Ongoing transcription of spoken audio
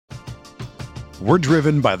We're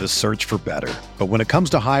driven by the search for better. But when it comes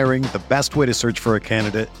to hiring, the best way to search for a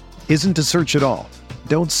candidate isn't to search at all.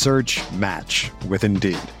 Don't search, match with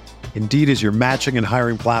Indeed. Indeed is your matching and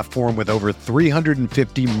hiring platform with over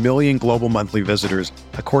 350 million global monthly visitors,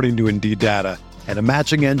 according to Indeed data, and a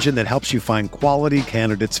matching engine that helps you find quality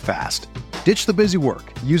candidates fast. Ditch the busy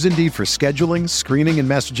work. Use Indeed for scheduling, screening, and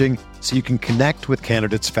messaging so you can connect with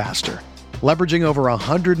candidates faster. Leveraging over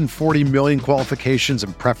 140 million qualifications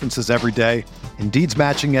and preferences every day, Indeed's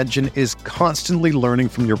matching engine is constantly learning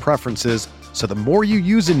from your preferences, so the more you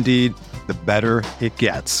use Indeed, the better it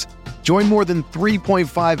gets. Join more than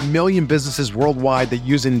 3.5 million businesses worldwide that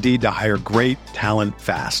use Indeed to hire great talent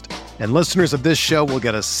fast. And listeners of this show will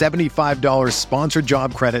get a $75 sponsored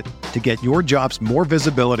job credit to get your jobs more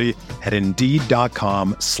visibility at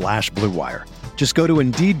Indeed.com/Blue Wire. Just go to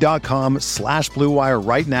Indeed.com/Blue Wire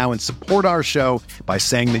right now and support our show by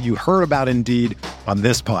saying that you heard about Indeed on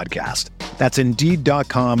this podcast. That's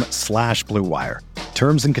Indeed.com/Blue Wire.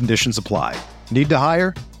 Terms and conditions apply. Need to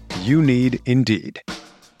hire? You need Indeed.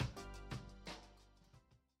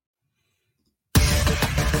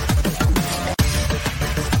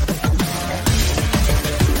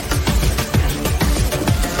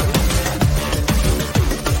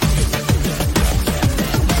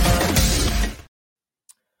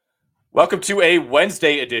 Welcome to a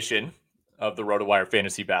Wednesday edition of the RotoWire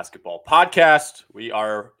Fantasy Basketball Podcast. We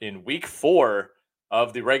are in week 4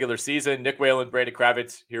 of the regular season. Nick Whalen, Brandon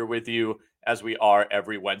Kravitz here with you as we are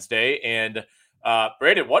every Wednesday. And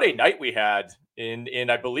Brandon, what a night we had in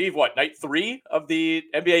I believe, night 3 of the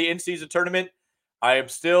NBA in-season tournament. I am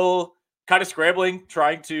still kind of scrambling,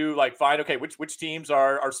 trying to find, okay, which teams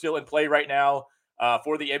are still in play right now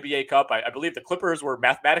for the NBA Cup. I believe the Clippers were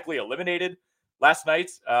mathematically eliminated last night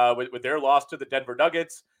with their loss to the Denver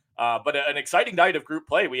Nuggets. But an exciting night of group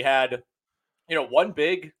play. We had, one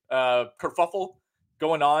big kerfuffle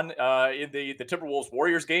going on in the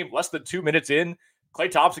Timberwolves-Warriors game. Less than 2 minutes in, Klay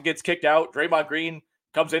Thompson gets kicked out. Draymond Green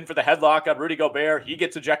comes in for the headlock on Rudy Gobert. He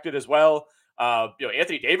gets ejected as well.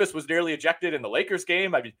 Anthony Davis was nearly ejected in the Lakers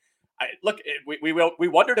game. I mean, we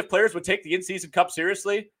wondered if players would take the in-season cup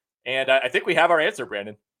seriously, and I think we have our answer,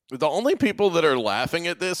 Brandon. The only people that are laughing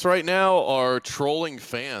at this right now are trolling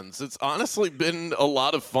fans. It's honestly been a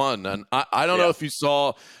lot of fun. And I don't know if you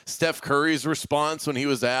saw Steph Curry's response when he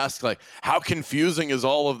was asked, how confusing is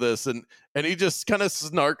all of this? And he just kind of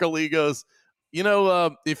snarkily goes,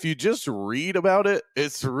 if you just read about it,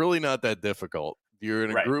 it's really not that difficult. You're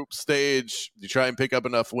in a group stage, you try and pick up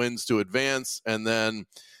enough wins to advance, and then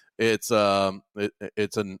it's a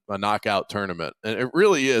knockout tournament, and it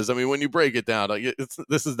really is. I mean, when you break it down,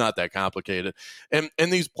 this is not that complicated. And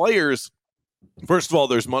these players, first of all,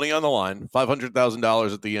 there's money on the line,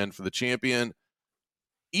 $500,000 at the end for the champion.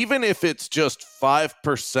 Even if it's just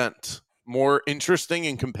 5% more interesting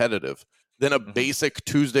and competitive than a basic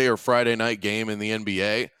Tuesday or Friday night game in the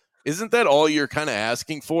NBA, isn't that all you're kind of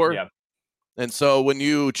asking for? Yeah. And so when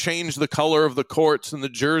you change the color of the courts and the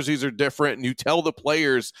jerseys are different, and you tell the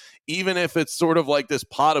players, even if it's sort of like this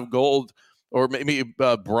pot of gold, or maybe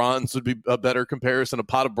bronze would be a better comparison, a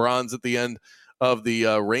pot of bronze at the end of the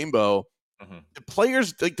rainbow, the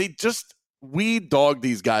players, we dog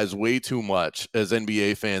these guys way too much as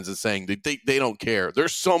NBA fans, and saying they don't care.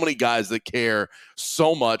 There's so many guys that care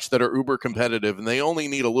so much, that are uber competitive, and they only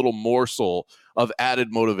need a little morsel of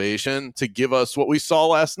added motivation to give us what we saw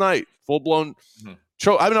last night. Full-blown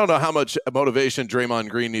choke. I don't know how much motivation Draymond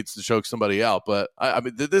Green needs to choke somebody out, but I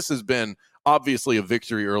mean, this has been obviously a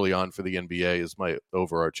victory early on for the NBA is my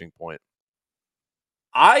overarching point.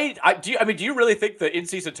 Do you really think the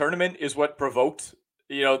in-season tournament is what provoked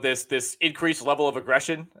this increased level of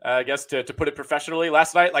aggression, I guess, to put it professionally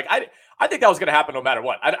last night? I think that was going to happen no matter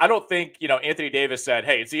what. I don't think, Anthony Davis said,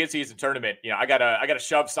 hey, it's the in-season tournament. I gotta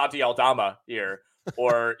shove Santi Aldama here.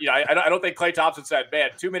 Or, I don't think Klay Thompson said,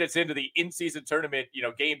 man, 2 minutes into the in-season tournament,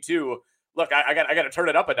 game 2, look, I got to turn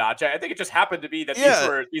it up a notch. I think it just happened to be that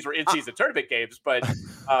these were in-season tournament games. But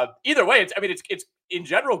either way, it's in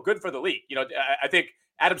general good for the league. I think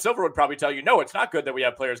Adam Silver would probably tell you, no, it's not good that we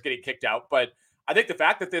have players getting kicked out. But I think the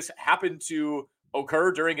fact that this happened to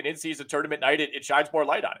occur during an in-season tournament night, it shines more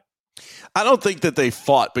light on it. I don't think that they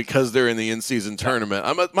fought because they're in the in-season tournament.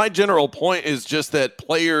 My general point is just that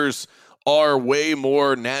players are way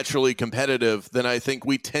more naturally competitive than I think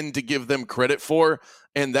we tend to give them credit for.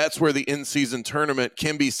 And that's where the in-season tournament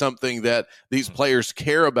can be something that these players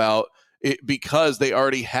care about, because they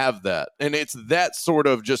already have that. And it's that sort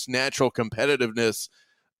of just natural competitiveness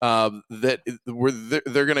that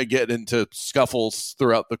they're going to get into scuffles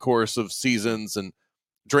throughout the course of seasons. And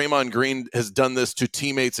Draymond Green has done this to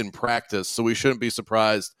teammates in practice, so we shouldn't be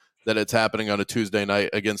surprised that it's happening on a Tuesday night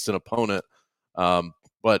against an opponent.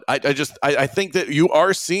 But I think that you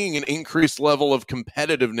are seeing an increased level of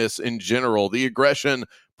competitiveness in general. The aggression,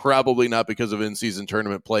 probably not because of in-season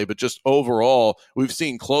tournament play, but just overall, we've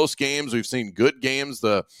seen close games. We've seen good games.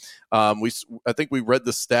 I think we read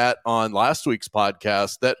the stat on last week's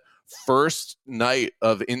podcast that first night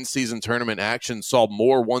of in-season tournament action saw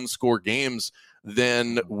more one-score games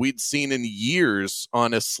than we'd seen in years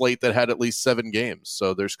on a slate that had at least 7 games.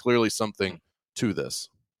 So there's clearly something to this.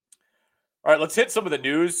 All right, let's hit some of the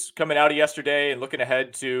news coming out of yesterday and looking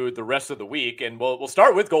ahead to the rest of the week. And we'll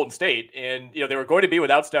start with Golden State. And, they were going to be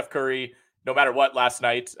without Steph Curry no matter what last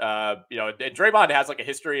night. And Draymond has like a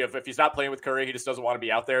history of if he's not playing with Curry, he just doesn't want to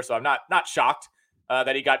be out there. So I'm not shocked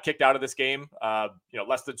that he got kicked out of this game.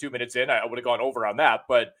 Less than 2 minutes in, I would have gone over on that.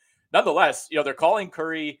 But nonetheless, they're calling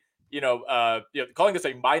Curry, calling this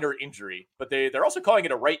a minor injury, but they're also calling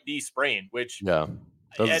it a right knee sprain, which I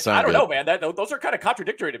don't know, man. Those are kind of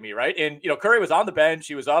contradictory to me, right? And Curry was on the bench,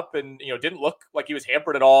 he was up, and didn't look like he was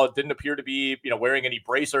hampered at all. It didn't appear to be wearing any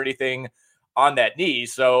brace or anything on that knee.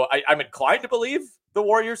 So I'm inclined to believe the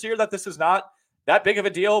Warriors here that this is not that big of a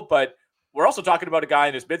deal. But we're also talking about a guy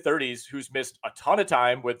in his mid-30s who's missed a ton of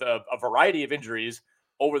time with a variety of injuries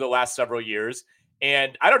over the last several years.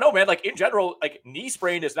 And I don't know, man, like in general, like knee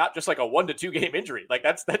sprain is not just like a 1 to 2 game injury. Like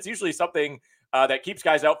that's usually something that keeps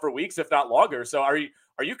guys out for weeks, if not longer. So are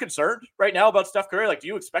you concerned right now about Steph Curry? Like, do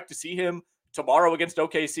you expect to see him tomorrow against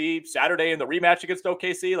OKC, Saturday in the rematch against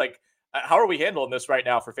OKC? Like, how are we handling this right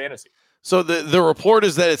now for fantasy? So the report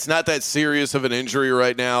is that it's not that serious of an injury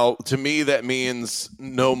right now. To me, that means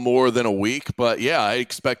no more than a week. But yeah, I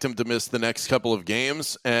expect him to miss the next couple of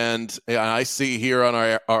games. And I see here on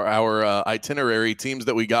our itinerary teams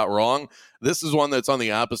that we got wrong. This is one that's on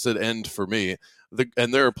the opposite end for me.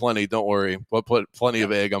 And there are plenty, don't worry. We'll put plenty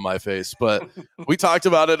of egg on my face. But we talked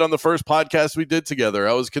about it on the first podcast we did together.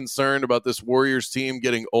 I was concerned about this Warriors team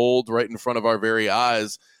getting old right in front of our very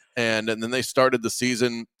eyes. And then they started the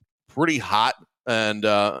season pretty hot, and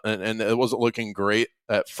it wasn't looking great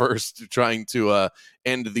at first, trying to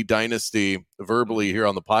end the dynasty verbally here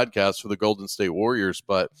on the podcast for the Golden State Warriors.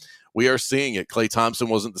 But we are seeing it. Klay Thompson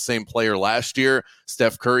wasn't the same player last year.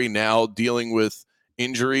 Steph Curry now dealing with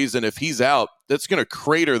injuries, and if he's out, that's going to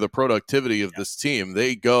crater the productivity of this team.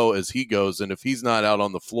 They go as he goes, and if he's not out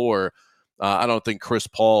on the floor, I don't think Chris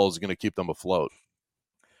Paul is going to keep them afloat.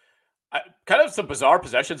 Kind of some bizarre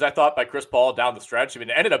possessions, I thought, by Chris Paul down the stretch. I mean,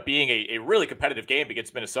 it ended up being a really competitive game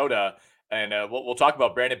against Minnesota, and we'll talk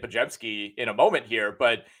about Brandon Podziemski in a moment here.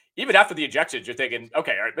 But even after the ejections, you're thinking,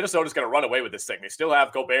 okay, all right, Minnesota's going to run away with this thing. They still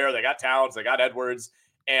have Gobert, they got Towns, they got Edwards,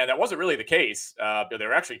 and that wasn't really the case. They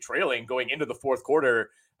were actually trailing going into the fourth quarter.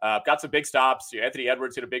 Got some big stops. Anthony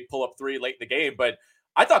Edwards hit a big pull-up 3 late in the game, but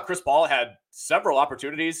I thought Chris Paul had several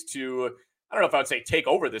opportunities to, I don't know if I would say take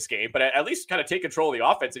over this game, but at least kind of take control of the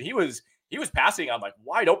offense. And he was passing on like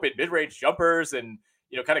wide open mid-range jumpers and,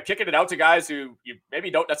 kind of kicking it out to guys who you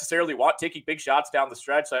maybe don't necessarily want taking big shots down the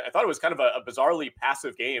stretch. So I thought it was kind of a bizarrely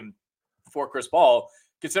passive game for Chris Paul,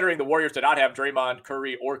 considering the Warriors did not have Draymond,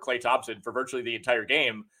 Curry, or Klay Thompson for virtually the entire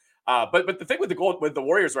game. But the thing with the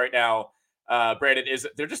Warriors right now, Brandon, is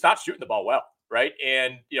they're just not shooting the ball well, right?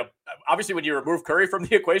 And obviously when you remove Curry from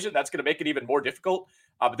the equation, that's going to make it even more difficult.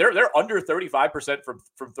 But they're under 35%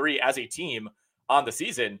 from 3 as a team on the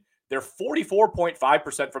season. They're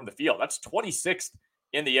 44.5% from the field. That's 26th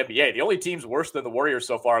in the NBA. The only teams worse than the Warriors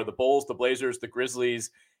so far are the Bulls, the Blazers, the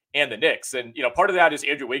Grizzlies, and the Knicks. And part of that is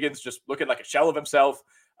Andrew Wiggins just looking like a shell of himself.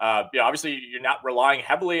 Obviously you're not relying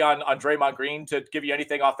heavily on Draymond Green to give you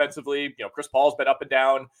anything offensively. Chris Paul's been up and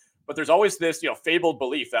down. But there's always this, fabled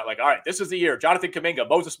belief that like, all right, this is the year. Jonathan Kuminga,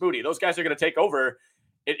 Moses Moody, those guys are going to take over.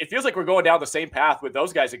 It feels like we're going down the same path with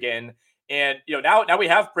those guys again. And, now we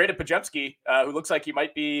have Brandon Podziemski, who looks like he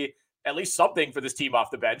might be at least something for this team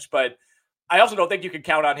off the bench. But I also don't think you can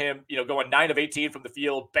count on him, going 9 of 18 from the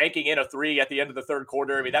field, banking in a 3 at the end of the third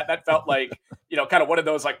quarter. I mean, that felt like, kind of one of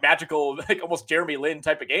those like magical, like almost Jeremy Lin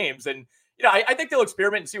type of games. And, I think they'll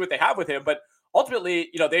experiment and see what they have with him. But ultimately,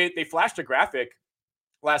 they flashed a graphic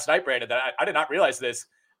last night, Brandon, that I did not realize this.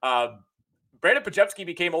 Brandon Podziemski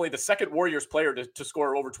became only the second Warriors player to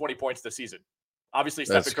score over 20 points this season. Obviously,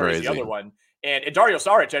 Stephen Curry is the other one. And Dario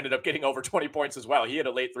Saric ended up getting over 20 points as well. He had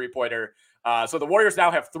a late 3-pointer. So the Warriors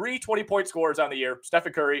now have 3 20-point scorers on the year: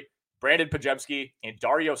 Stephen Curry, Brandon Podziemski, and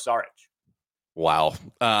Dario Saric. Wow.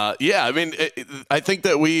 Yeah, I mean, I think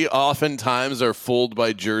that we oftentimes are fooled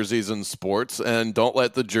by jerseys in sports, and don't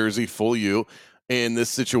let the jersey fool you in this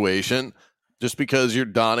situation. Just because you're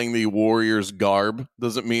donning the Warriors garb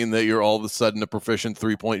doesn't mean that you're all of a sudden a proficient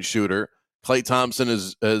 3-point shooter. Klay Thompson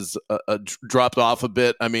has dropped off a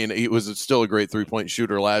bit. I mean, he was still a great 3-point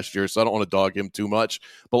shooter last year, so I don't want to dog him too much.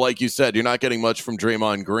 But like you said, you're not getting much from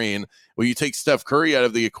Draymond Green. Well, you take Steph Curry out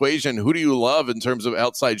of the equation. Who do you love in terms of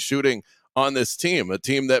outside shooting on this team? A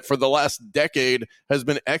team that for the last decade has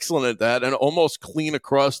been excellent at that and almost clean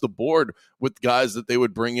across the board with guys that they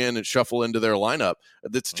would bring in and shuffle into their lineup.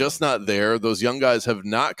 That's just not there. Those young guys have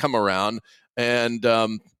not come around. And,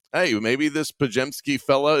 hey, maybe this Podziemski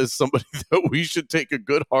fella is somebody that we should take a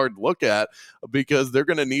good hard look at, because they're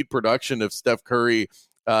going to need production if Steph Curry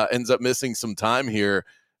ends up missing some time here.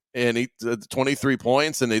 And he 23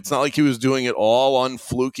 points, and it's not like he was doing it all on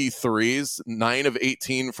fluky threes. 9 of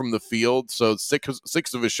 18 from the field, so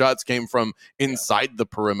six of his shots came from inside the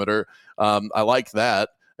perimeter. I like that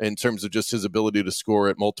in terms of just his ability to score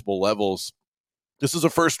at multiple levels. This is a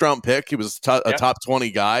first-round pick. He was a top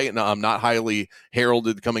 20 guy, and I'm not highly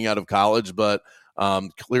heralded coming out of college, but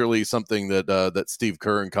clearly something that Steve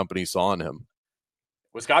Kerr and company saw in him.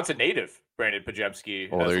 Wisconsin native Brandon Podziemski.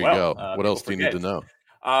 Oh, there you go. What else do you need to know?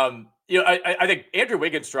 I think Andrew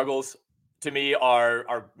Wiggins' struggles to me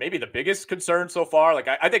are maybe the biggest concern so far. Like,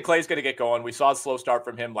 I think Klay's going to get going. We saw a slow start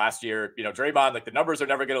from him last year. Draymond, like, the numbers are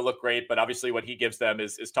never going to look great, but obviously what he gives them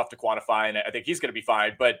is tough to quantify, and I think he's going to be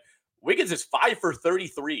fine. But Wiggins is 5 for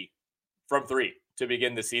 33 from three to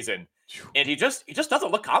begin the season. And he just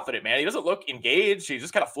doesn't look confident, man. He doesn't look engaged. He's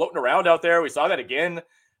just kind of floating around out there. We saw that again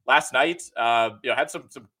last night. Had some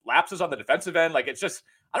lapses on the defensive end. Like, it's just,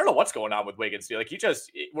 I don't know what's going on with Wiggins. Like,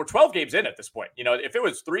 we're 12 games in at this point. If it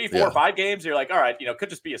was 3, 4, 5 games, you're like, all right, could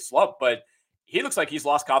just be a slump. But he looks like he's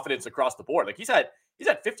lost confidence across the board. Like, he's at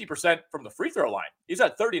 50% from the free throw line. He's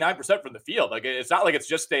at 39% from the field. Like, it's not like it's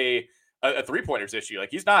just a 3-pointers issue.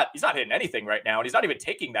 Like, he's not hitting anything right now, and he's not even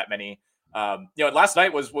taking that many. And last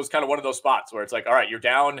night was kind of one of those spots where it's like, all right, you're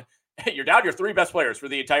down your 3 best players for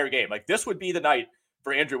the entire game. Like, this would be the night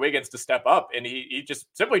for Andrew Wiggins to step up, and he just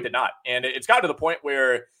simply did not. And it's gotten to the point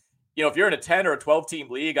where, if you're in a 10 or a 12 team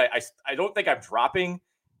league, I don't think I'm dropping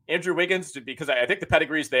Andrew Wiggins because I think the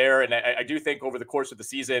pedigree's there, and I do think over the course of the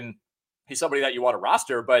season he's somebody that you want to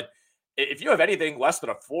roster. But if you have anything less than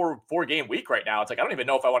a four game week right now, it's like, I don't even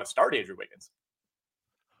know if I want to start Andrew Wiggins.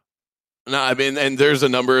 No, I mean, and there's a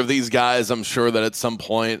number of these guys. I'm sure that at some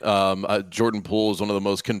point, Jordan Poole is one of the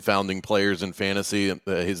most confounding players in fantasy.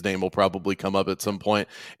 His name will probably come up at some point.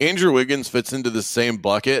 Andrew Wiggins fits into the same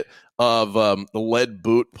bucket of the lead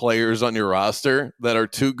boot players on your roster that are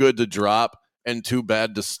too good to drop and too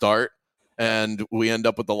bad to start. And we end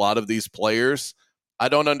up with a lot of these players. I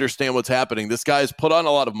don't understand what's happening. This guy's put on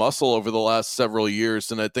a lot of muscle over the last several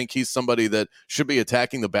years, and I think he's somebody that should be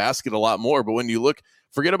attacking the basket a lot more. But when you look,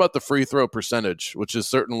 forget about the free throw percentage, which is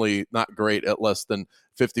certainly not great at less than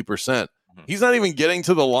 50%. He's not even getting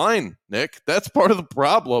to the line, Nick. That's part of the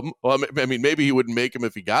problem. Well, I mean, maybe he wouldn't make him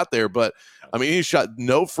if he got there, but I mean, he shot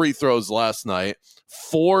no free throws last night,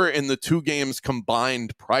 4 in the 2 games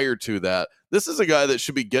combined prior to that. This is a guy that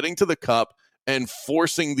should be getting to the cup and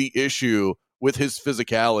forcing the issue with his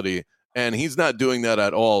physicality, and he's not doing that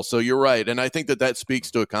at all. So you're right, and I think that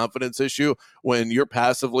speaks to a confidence issue when you're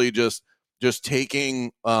passively just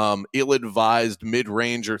taking ill-advised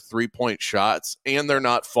mid-range or 3-point shots, and they're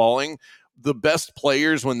not falling. The best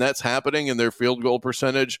players, when that's happening and their field goal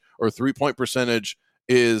percentage or 3-point percentage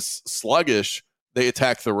is sluggish, they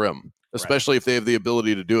attack the rim, especially if they have the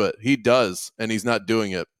ability to do it. He does, and he's not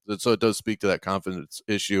doing it. So it does speak to that confidence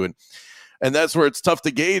issue. And that's where it's tough to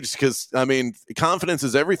gauge because, I mean, confidence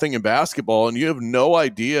is everything in basketball, and you have no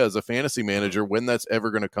idea as a fantasy manager when that's ever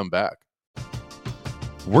going to come back.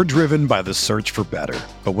 We're driven by the search for better.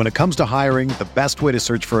 But when it comes to hiring, the best way to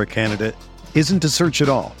search for a candidate isn't to search at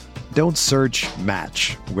all. Don't search,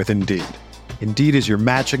 match with Indeed. Indeed is your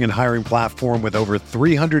matching and hiring platform with over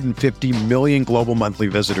 350 million global monthly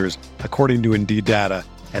visitors, according to Indeed data,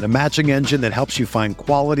 and a matching engine that helps you find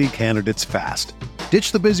quality candidates fast.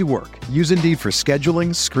 Ditch the busy work. Use Indeed for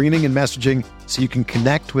scheduling, screening, and messaging so you can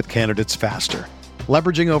connect with candidates faster.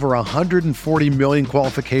 Leveraging over 140 million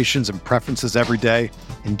qualifications and preferences every day,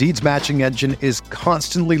 Indeed's matching engine is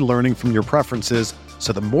constantly learning from your preferences,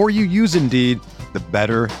 so the more you use Indeed, the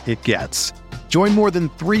better it gets. Join more than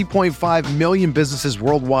 3.5 million businesses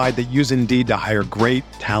worldwide that use Indeed to hire great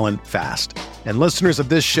talent fast. And listeners of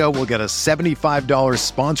this show will get a $75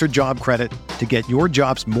 sponsored job credit to get your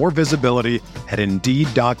jobs more visibility at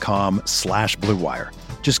Indeed.com/Blue Wire.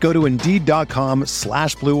 Just go to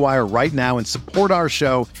Indeed.com/Blue Wire right now and support our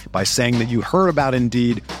show by saying that you heard about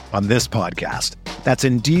Indeed on this podcast. That's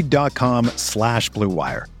Indeed.com/Blue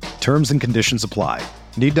Wire. Terms and conditions apply.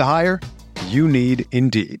 Need to hire? You need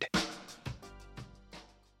Indeed.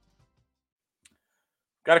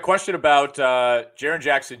 Got a question about Jaren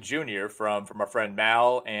Jackson Jr. from our friend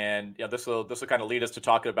Mal, and this will kind of lead us to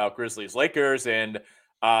talking about Grizzlies Lakers, and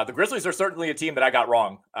the Grizzlies are certainly a team that I got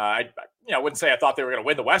wrong. I wouldn't say I thought they were going to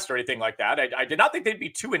win the West or anything like that. I did not think they'd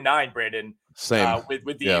be 2-9, Brandon. Same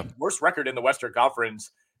with the worst record in the Western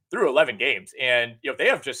Conference through 11 games, and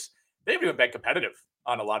they've even been competitive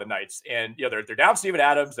on a lot of nights, and they're down Steven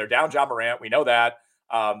Adams, they're down Ja Morant, we know that.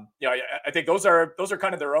 I think those are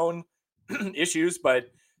kind of their own issues, but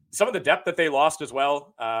some of the depth that they lost as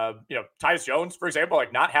well. Tyus Jones, for example,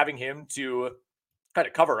 like not having him to kind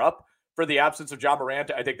of cover up for the absence of Ja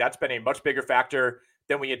Morant, I think that's been a much bigger factor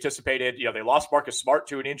than we anticipated. They lost Marcus Smart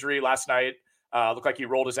to an injury last night. Looked like he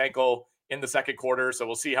rolled his ankle in the second quarter, so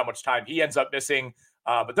we'll see how much time he ends up missing.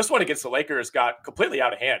 But this one against the Lakers got completely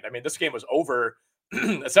out of hand. I mean, this game was over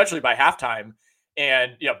essentially by halftime,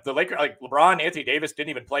 and the Lakers, like LeBron, Anthony Davis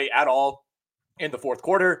didn't even play at all in the fourth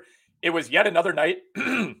quarter. It was yet another night.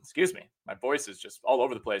 Excuse me, my voice is just all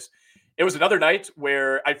over the place. It was another night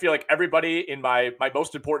where I feel like everybody in my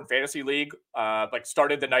most important fantasy league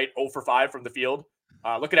started the night 0 for 5 from the field.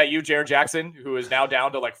 Looking at you, Jaren Jackson, who is now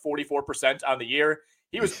down to like 44% on the year.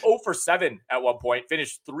 He was 0 for 7 at one point,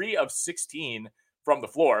 finished 3 of 16 from the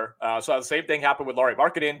floor. So the same thing happened with Lauri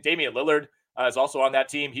Markkanen. Damian Lillard is also on that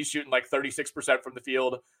team. He's shooting like 36% from the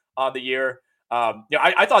field on the year.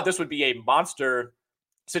 I thought this would be a monster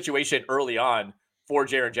situation early on for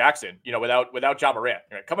Jaren Jackson, without Ja Morant.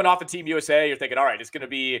 Coming off of Team USA, you're thinking, all right, it's going to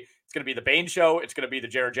be the Bane show. It's going to be the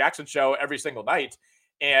Jaren Jackson show every single night.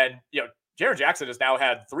 And, Jaren Jackson has now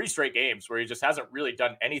had 3 straight games where he just hasn't really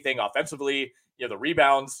done anything offensively. The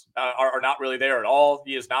rebounds are not really there at all.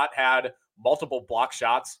 He has not had multiple block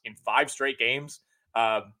shots in 5 straight games.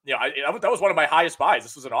 That was one of my highest buys.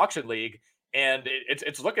 This was an auction league. And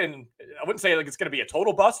it's looking, I wouldn't say like it's going to be a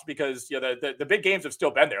total bust because the big games have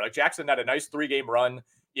still been there. Like Jackson had a nice 3-game run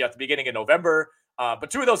at the beginning of November, but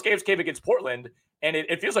 2 of those games came against Portland, and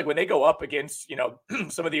it feels like when they go up against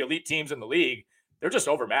some of the elite teams in the league, they're just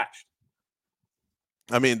overmatched.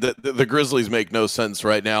 I mean, the Grizzlies make no sense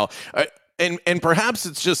right now, and perhaps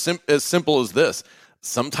it's just as simple as this.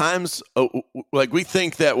 Sometimes, we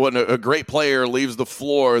think that when a great player leaves the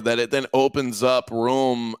floor, that it then opens up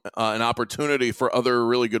room, an opportunity for other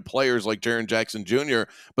really good players like Jaren Jackson Jr.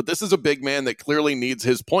 But this is a big man that clearly needs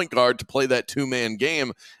his point guard to play that 2-man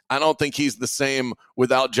game. I don't think he's the same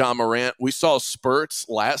without Ja Morant. We saw spurts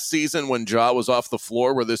last season when Ja was off the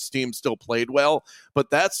floor where this team still played well. But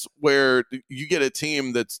that's where you get a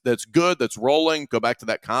team that's good, that's rolling. Go back to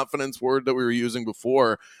that confidence word that we were using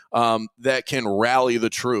before, that can rally the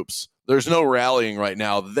troops. There's no rallying right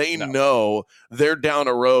now. They know they're down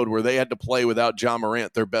a road where they had to play without Ja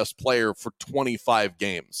Morant, their best player, for 25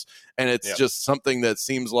 games. And it's just something that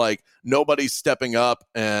seems like nobody's stepping up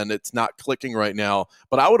and it's not clicking right now.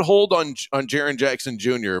 But I would hold on Jaren Jackson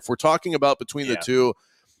Jr. If we're talking about between the two,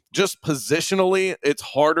 just positionally, it's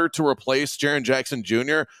harder to replace Jaren Jackson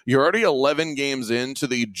Jr. You're already 11 games into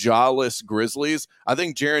the Ja-less Grizzlies. I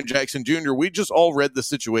think Jaren Jackson Jr., we just all read the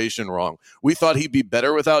situation wrong. We thought he'd be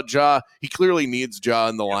better without Ja. He clearly needs Ja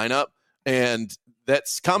in the lineup, and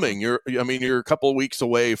that's coming. You're a couple of weeks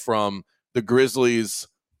away from the Grizzlies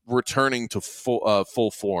returning to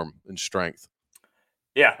full form and strength.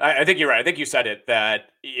 Yeah, I think you're right. I think you said it, that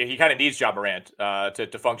he kind of needs Ja Morant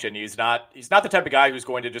to function. He's not the type of guy who's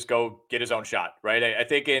going to just go get his own shot, right? I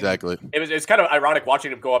think exactly. It's kind of ironic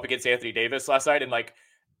watching him go up against Anthony Davis last night, and like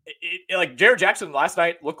Jaren Jackson last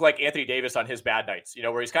night looked like Anthony Davis on his bad nights,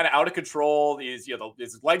 where he's kind of out of control. He's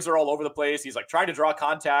his legs are all over the place. He's like trying to draw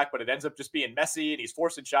contact, but it ends up just being messy, and he's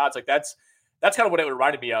forcing shots. Like that's kind of what it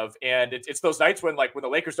reminded me of. And it's those nights when the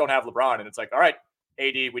Lakers don't have LeBron, and it's like, all right,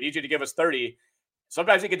 AD, we need you to give us 30.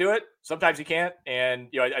 Sometimes he can do it. Sometimes he can't. And,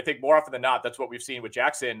 I think more often than not, that's what we've seen with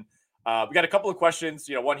Jackson. We got a couple of questions.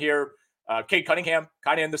 One here, Cade Cunningham,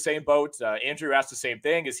 kind of in the same boat. Andrew asked the same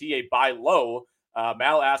thing. Is he a buy low?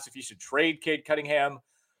 Mal asked if you should trade Cade Cunningham.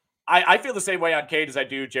 I feel the same way on Cade as I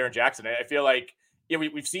do Jaren Jackson. I feel like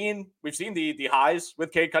we've seen the highs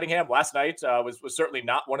with Cade Cunningham. Last night was certainly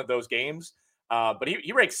not one of those games. But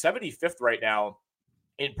he ranks 75th right now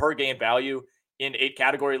in per game value in 8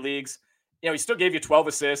 category leagues. He still gave you 12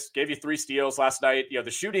 assists, gave you 3 steals last night. The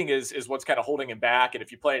shooting is what's kind of holding him back. And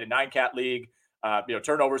if you play in a 9-cat league,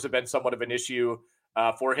 turnovers have been somewhat of an issue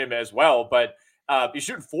for him as well. But he's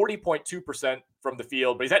shooting 40.2% from the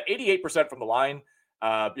field, but he's at 88% from the line.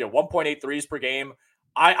 1.8 threes per game.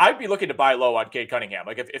 I'd be looking to buy low on Cade Cunningham.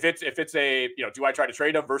 Like if it's a do I try to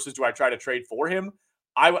trade him versus do I try to trade for him?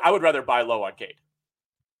 I would rather buy low on Cade.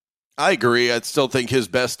 I agree. I still think his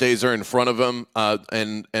best days are in front of him.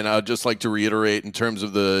 And I'd just like to reiterate in terms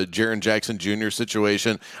of the Jaren Jackson Jr.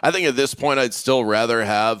 situation. I think at this point, I'd still rather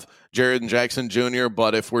have Jaren Jackson Jr.,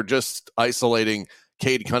 but if we're just isolating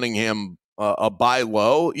Cade Cunningham a buy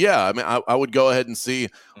low, yeah, I mean, I would go ahead and see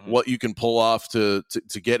what you can pull off to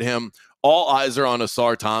get him. All eyes are on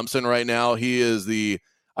Ausar Thompson right now. He is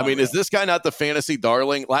is this guy not the fantasy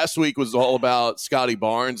darling? Last week was all about Scotty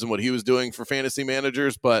Barnes and what he was doing for fantasy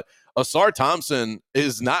managers, but Ausar Thompson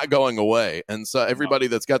is not going away. And so everybody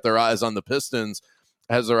that's got their eyes on the Pistons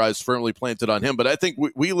has their eyes firmly planted on him. But I think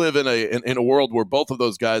we live in a world where both of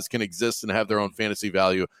those guys can exist and have their own fantasy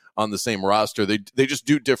value on the same roster. They just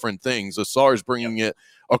do different things. Ausar is bringing it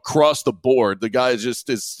across the board. The guy is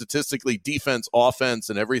statistically defense, offense,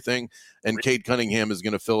 and everything. And Cade Cunningham is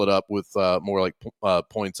going to fill it up with more like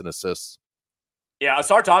points and assists. Yeah,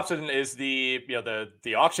 Ausar Thompson is the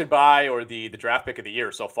auction buy or the draft pick of the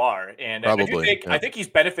year so far, and Probably, I think he's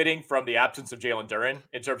benefiting from the absence of Jalen Duren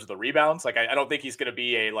in terms of the rebounds. Like I don't think he's going to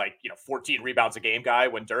be a 14 rebounds a game guy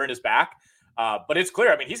when Duren is back. But it's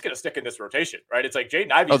clear. I mean, he's going to stick in this rotation, right? It's like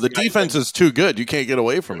Jaden Ivey. Oh, the defense is too good. You can't get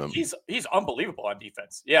away from him. He's unbelievable on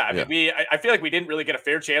defense. Yeah, I mean, I feel like we didn't really get a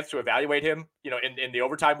fair chance to evaluate him, in the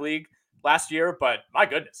overtime league last year. But my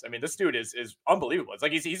goodness, I mean, this dude is unbelievable. It's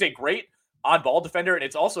like he's a great on-ball defender, and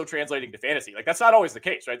it's also translating to fantasy. Like that's not always the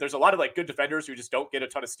case, right? There's a lot of good defenders who just don't get a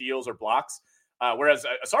ton of steals or blocks. Whereas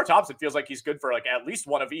Ausar Thompson feels like he's good for at least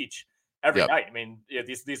one of each every night. I mean,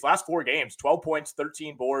 these last 4 games, 12 points,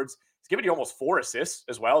 13 boards. He's given you almost 4 assists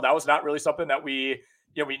as well. That was not really something that we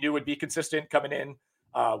knew would be consistent coming in.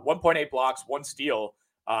 1.8 blocks, 1 steal.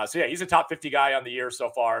 So yeah, he's a top 50 guy on the year so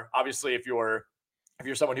far. Obviously, if you're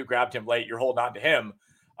someone who grabbed him late, you're holding on to him.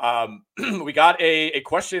 We got a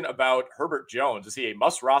question about Herbert Jones. Is he a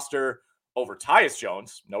must roster over Tyus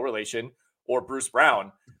Jones? No relation. Or Bruce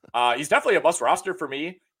Brown? He's definitely a must roster for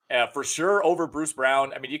me. For sure over Bruce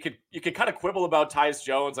Brown. I mean, you could kind of quibble about Tyus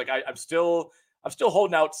Jones. Like I'm still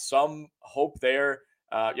holding out some hope there.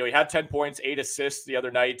 He had 10 points, 8 assists the other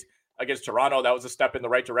night against Toronto. That was a step in the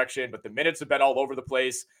right direction, but the minutes have been all over the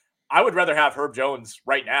place. I would rather have Herb Jones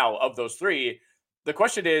right now of those 3. The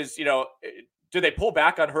question is, do they pull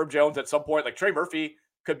back on Herb Jones at some point? Like Trey Murphy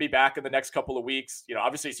could be back in the next couple of weeks.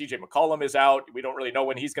 Obviously CJ McCollum is out. We don't really know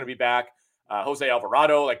when he's going to be back. Jose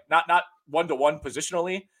Alvarado, not one-to-one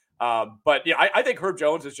positionally. But yeah, I think Herb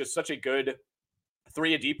Jones is just such a good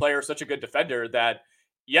 3-and-D player, such a good defender that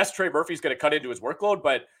yes, Trey Murphy's going to cut into his workload,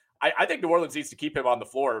 but I think New Orleans needs to keep him on the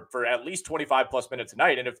floor for at least 25 plus minutes a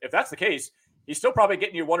night. And if that's the case, he's still probably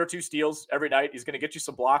getting you 1 or 2 steals every night. He's going to get you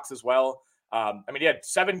some blocks as well. He had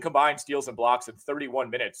 7 combined steals and blocks in 31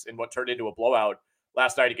 minutes in what turned into a blowout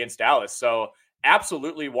last night against Dallas. So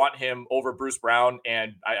absolutely want him over Bruce Brown.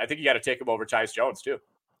 And I think you got to take him over Tyus Jones too.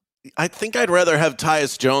 I think I'd rather have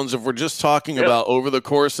Tyus Jones if we're just talking about over the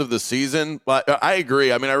course of the season. But I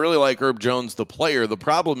agree. I mean, I really like Herb Jones, the player. The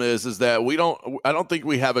problem is that I don't think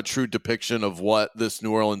we have a true depiction of what this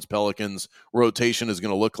New Orleans Pelicans rotation is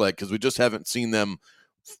going to look like because we just haven't seen them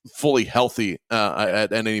fully healthy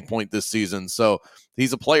at any point this season. So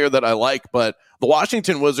he's a player that I like, but the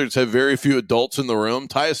Washington Wizards have very few adults in the room.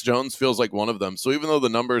 Tyus Jones feels like one of them. So even though the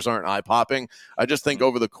numbers aren't eye-popping, I just think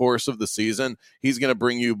over the course of the season, he's going to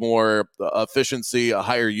bring you more efficiency, a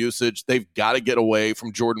higher usage. They've got to get away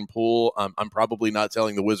from Jordan Poole. I'm probably not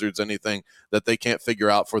telling the Wizards anything that they can't figure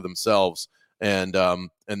out for themselves. And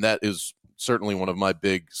that is certainly one of my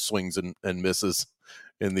big swings and misses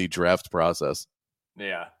in the draft process.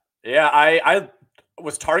 Yeah. I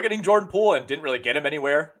was targeting Jordan Poole and didn't really get him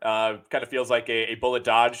anywhere. Kind of feels like a bullet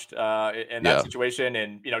dodged in that situation.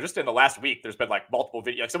 And, just in the last week, there's been multiple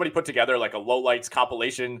videos. Somebody put together a lowlights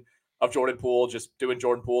compilation of Jordan Poole, just doing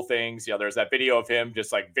Jordan Poole things. There's that video of him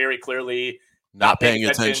just very clearly not paying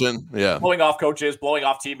attention. Yeah. Blowing off coaches, blowing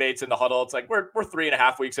off teammates in the huddle. It's we're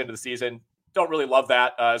 3.5 weeks into the season. Don't really love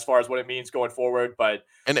that as far as what it means going forward, but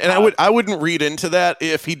I wouldn't read into that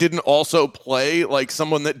if he didn't also play like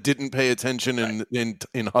someone that didn't pay attention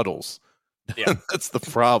in huddles. Yeah, that's the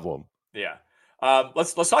problem. Yeah,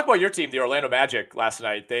 let's talk about your team, the Orlando Magic. Last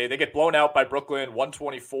night they get blown out by Brooklyn,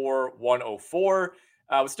 124-104. It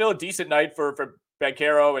was still a decent night for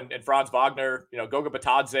Banchero and Franz Wagner. Goga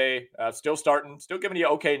Batadze still starting, still giving you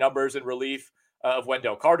okay numbers in relief of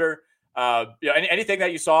Wendell Carter. Anything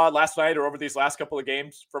that you saw last night or over these last couple of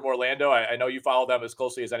games from Orlando? I know you follow them as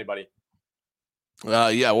closely as anybody.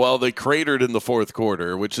 Yeah, well, they cratered in the fourth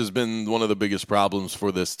quarter, which has been one of the biggest problems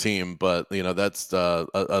for this team. But, that's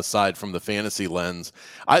aside from the fantasy lens.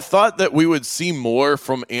 I thought that we would see more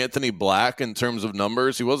from Anthony Black in terms of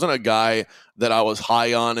numbers. He wasn't a guy that I was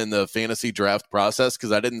high on in the fantasy draft process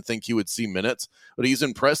because I didn't think he would see minutes. But he's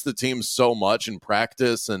impressed the team so much in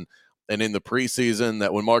practice and in the preseason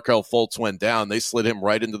that when Markelle Fultz went down, they slid him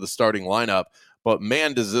right into the starting lineup. But,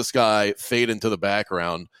 man, does this guy fade into the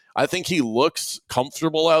background. I think he looks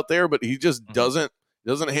comfortable out there, but he just doesn't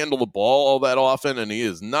handle the ball all that often, and he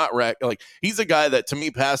is not he's a guy that to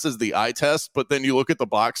me passes the eye test, but then you look at the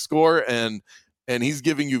box score and he's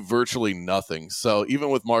giving you virtually nothing. So even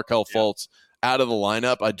with Markelle Fultz out of the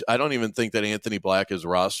lineup, I don't even think that Anthony Black is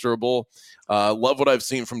rosterable. Love what I've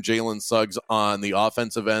seen from Jalen Suggs on the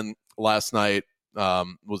offensive end last night.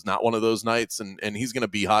 Was not one of those nights, and he's going to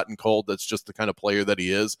be hot and cold. That's just the kind of player that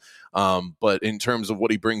he is. But in terms of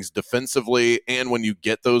what he brings defensively, and when you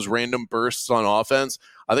get those random bursts on offense,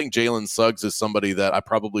 I think Jalen Suggs is somebody that I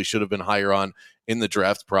probably should have been higher on in the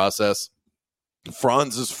draft process.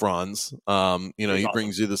 Franz is Franz. He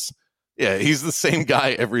brings you this. Yeah, he's the same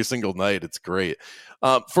guy every single night. It's great.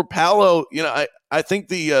 For Paolo, I think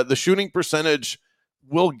the shooting percentage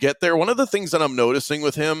will get there. One of the things that I'm noticing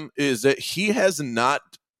with him is that he has not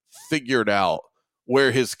figured out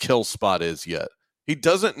where his kill spot is yet. He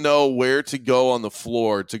doesn't know where to go on the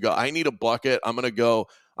floor to go, I need a bucket. I'm going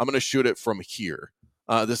to shoot it from here.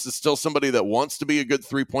 This is still somebody that wants to be a good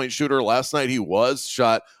 3-point shooter. Last night he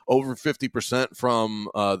shot over 50% from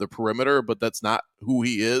the perimeter, but that's not who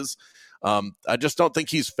he is. I just don't think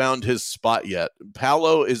he's found his spot yet.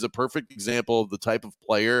 Paolo is a perfect example of the type of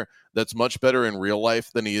player that's much better in real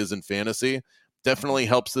life than he is in fantasy. Definitely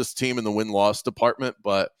helps this team in the win-loss department,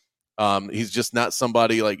 but he's just not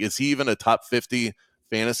somebody is he even a top 50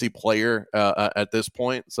 fantasy player at this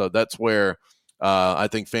point? So that's where I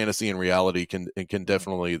think fantasy and reality can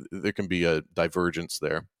definitely, there can be a divergence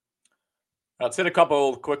there. Let's hit a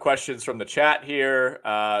couple quick questions from the chat here.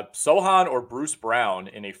 Sohan or Bruce Brown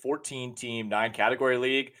in a 14-team, 9-category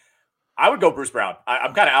league? I would go Bruce Brown.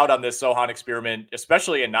 I'm kind of out on this Sohan experiment,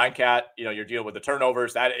 especially in 9-cat. You're dealing with the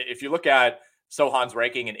turnovers. That if you look at Sohan's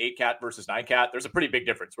ranking in 8-cat versus 9-cat, there's a pretty big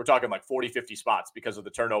difference. We're talking 40, 50 spots because of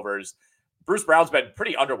the turnovers. Bruce Brown's been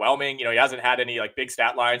pretty underwhelming. He hasn't had any big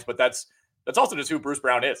stat lines, but that's also just who Bruce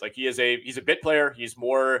Brown is. He's a bit player. He's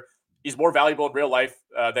more valuable in real life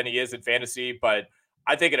than he is in fantasy. But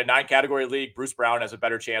I think in a 9-category league, Bruce Brown has a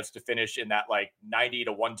better chance to finish in that 90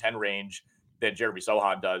 to 110 range than Jeremy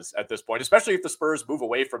Sohan does at this point, especially if the Spurs move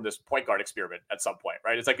away from this point guard experiment at some point,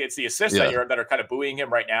 right? It's the assists that are kind of buoying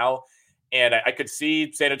him right now. And I could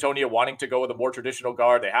see San Antonio wanting to go with a more traditional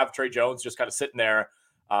guard. They have Trey Jones just kind of sitting there.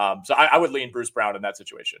 So I would lean Bruce Brown in that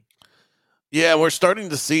situation. Yeah, we're starting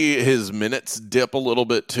to see his minutes dip a little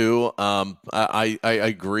bit too. I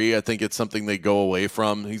agree. I think it's something they go away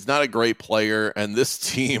from. He's not a great player, and this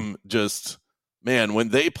team just, man, when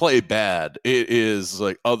they play bad, it is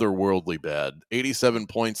otherworldly bad. 87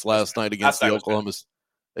 points last night against the Oklahoma.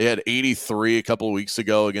 They had 83 a couple of weeks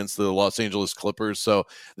ago against the Los Angeles Clippers. So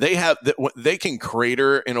they can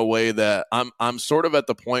crater in a way that I'm sort of at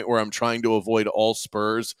the point where I'm trying to avoid all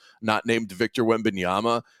Spurs not named Victor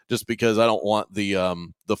Wembanyama, just because I don't want the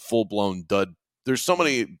full blown dud. There's so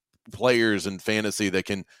many players in fantasy that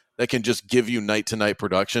can just give you night to night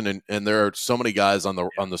production, and there are so many guys on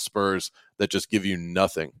the Spurs that just give you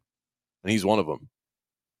nothing, and he's one of them.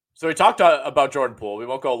 So we talked about Jordan Poole. We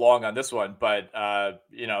won't go long on this one, but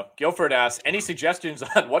Guilford asks, any suggestions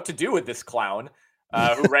on what to do with this clown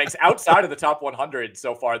who ranks outside of the top 100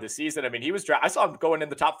 so far this season? I mean, I saw him going in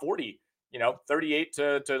the top 40, 38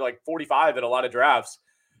 to 45 in a lot of drafts.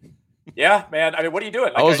 Yeah, man. I mean, what are you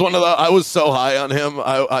doing? I was so high on him.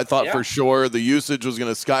 I thought for sure the usage was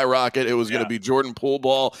going to skyrocket. It was going to be Jordan Poole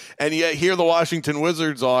ball. And yet here the Washington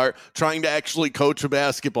Wizards are trying to actually coach a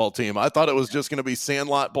basketball team. I thought it was just going to be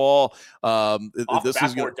sandlot ball. This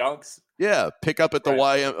is dunks. Yeah, pick up at the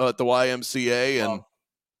YMCA. And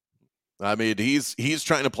I mean, he's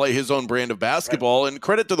trying to play his own brand of basketball. Right. And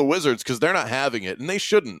credit to the Wizards because they're not having it. And they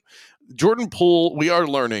shouldn't. Jordan Poole, we are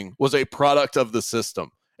learning, was a product of the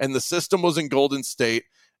system. And the system was in Golden State.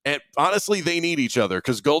 And honestly, they need each other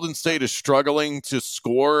because Golden State is struggling to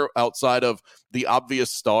score outside of the obvious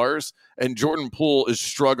stars. And Jordan Poole is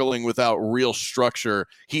struggling without real structure.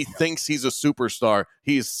 He thinks he's a superstar.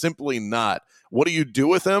 He is simply not. What do you do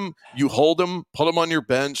with him? You hold him, put him on your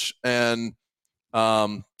bench, and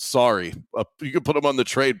you could put him on the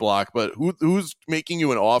trade block. But who's making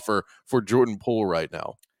you an offer for Jordan Poole right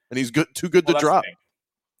now? And he's too good to drop.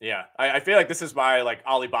 Yeah, I feel like this is my like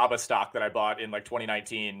Alibaba stock that I bought in like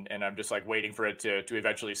 2019, and I'm just like waiting for it to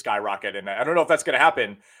eventually skyrocket. And I don't know if that's going to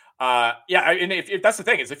happen. And if that's the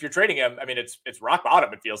thing is if you're trading him, I mean it's rock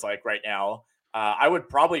bottom. It feels like right now. I would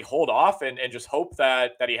probably hold off and just hope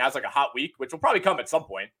that he has like a hot week, which will probably come at some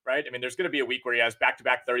point, right? I mean, there's going to be a week where he has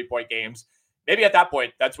back-to-back 30-point games. Maybe at that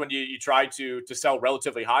point, that's when you try to sell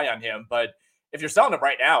relatively high on him. But if you're selling him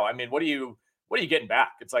right now, I mean, what are you getting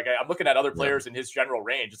back? It's like I'm looking at other players in his general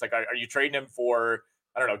range. It's like, are you trading him for,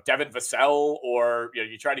 I don't know, Devin Vassell, or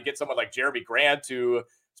you trying to get someone like Jeremy Grant who's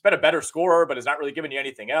been a better scorer but is not really giving you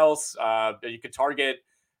anything else? You could target.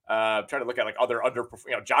 Trying to look at like other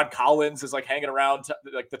John Collins is like hanging around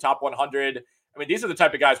like the top 100. I mean, these are the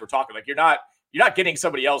type of guys we're talking. Like you're not getting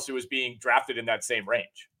somebody else who is being drafted in that same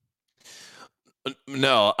range.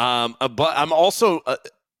 No, but I'm also,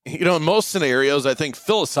 in most scenarios, I think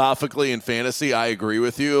philosophically in fantasy, I agree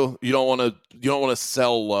with you. You don't want to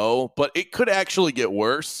sell low, but it could actually get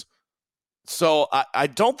worse. So I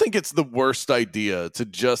don't think it's the worst idea to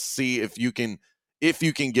just see if you can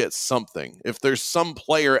get something. If there's some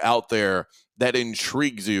player out there that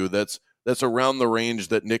intrigues you, that's around the range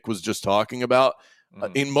that Nick was just talking about.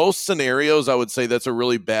 In most scenarios, I would say that's a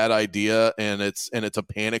really bad idea, and it's a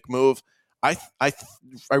panic move. I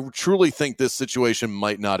truly think this situation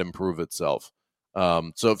might not improve itself.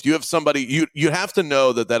 So if you have somebody, you have to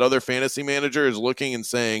know that other fantasy manager is looking and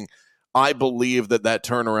saying, I believe that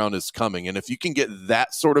turnaround is coming. And if you can get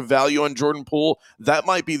that sort of value on Jordan Poole, that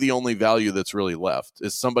might be the only value that's really left,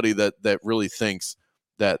 is somebody that really thinks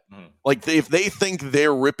that, like, if they think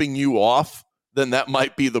they're ripping you off, then that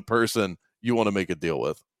might be the person you want to make a deal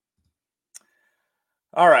with.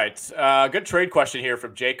 All right. Good trade question here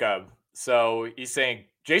from Jacob. So he's saying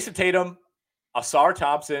Jason Tatum, Ausar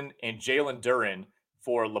Thompson, and Jalen Duren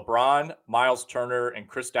for LeBron, Miles Turner, and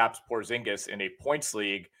Kristaps Porzingis in a points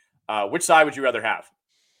league. Which side would you rather have?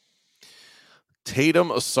 Tatum,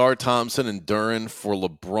 Ausar Thompson, and Duren for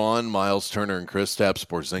LeBron, Miles Turner, and Kristaps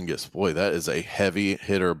Porzingis. Boy, that is a heavy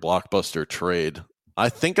hitter blockbuster trade. I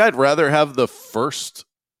think I'd rather have the first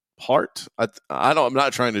part. I'm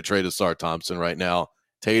not trying to trade Ausar Thompson right now.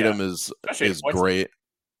 Tatum is great.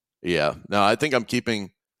 Yeah. No, I think I'm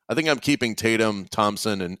keeping Tatum,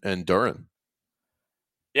 Thompson, and Duren.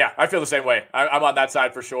 Yeah, I feel the same way. I'm on that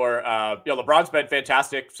side for sure. LeBron's been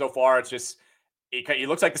fantastic so far. It's just he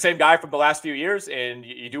looks like the same guy from the last few years, and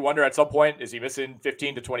you do wonder at some point, is he missing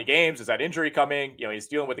 15 to 20 games? Is that injury coming? He's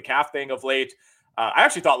dealing with the calf thing of late. I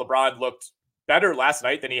actually thought LeBron looked better last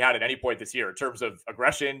night than he had at any point this year in terms of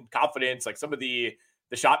aggression, confidence, like some of the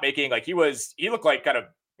shot making. Like he looked like kind of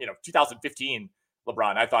 2015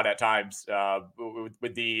 LeBron, I thought at times,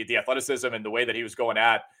 with the athleticism and the way that he was going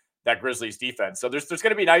at that Grizzlies defense. So there's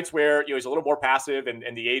going to be nights where he's a little more passive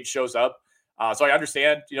and the age shows up. So I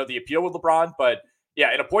understand the appeal with LeBron, but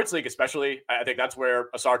yeah, in a points league especially, I think that's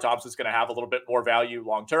where Ausar Thompson is going to have a little bit more value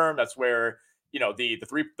long term. That's where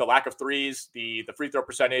the lack of threes, the free throw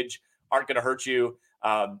percentage aren't going to hurt you.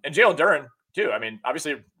 And Jalen Duren too. I mean,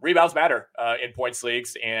 obviously rebounds matter in points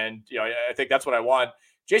leagues, and I think that's what I want.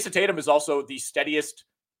 Jason Tatum is also the steadiest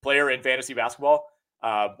player in fantasy basketball,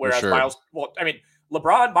 whereas sure.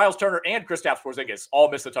 LeBron, Miles Turner, and Kristaps Porzingis all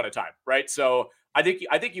miss a ton of time, right? So I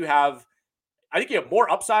think you have more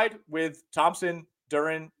upside with Thompson,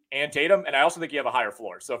 Duren, and Tatum, and I also think you have a higher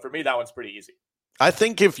floor. So for me, that one's pretty easy. I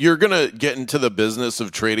think if you're gonna get into the business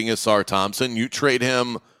of trading Ausar Thompson, you trade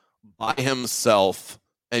him by himself,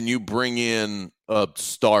 and you bring in a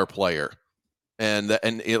star player, and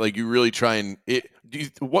you really try and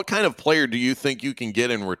what kind of player do you think you can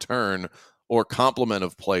get in return, or complement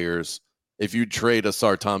of players, if you trade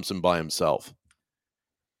Ausar Thompson by himself?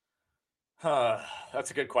 That's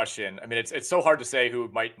a good question. I mean, it's so hard to say who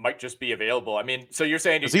might just be available. I mean, so you're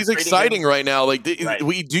saying he's exciting right now. Like right.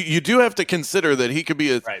 You do have to consider that he could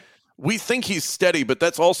be right. We think he's steady, but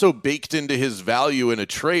that's also baked into his value in a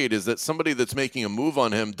trade, is that somebody that's making a move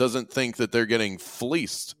on him doesn't think that they're getting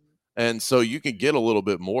fleeced, and so you can get a little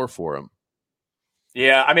bit more for him.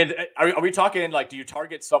 Yeah, I mean, are we talking like, do you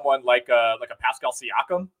target someone like a Pascal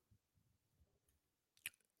Siakam?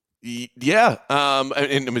 Yeah, and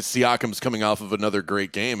Siakam's coming off of another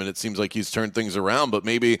great game, and it seems like he's turned things around. But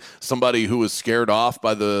maybe somebody who was scared off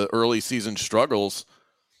by the early season struggles.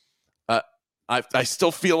 I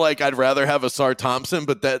still feel like I'd rather have Ausar Thompson,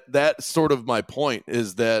 but that's sort of my point,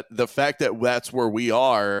 is that the fact that that's where we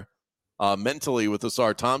are mentally with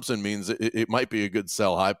Ausar Thompson means it might be a good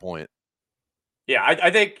sell high point. Yeah,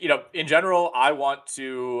 I think in general, I want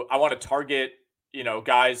to target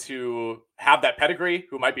guys who have that pedigree,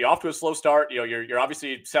 who might be off to a slow start. You're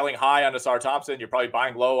obviously selling high on Ausar Thompson. You're probably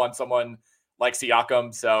buying low on someone like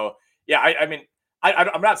Siakam. So yeah, I mean,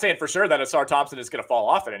 I'm not saying for sure that Ausar Thompson is going to fall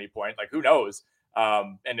off at any point. Like, who knows?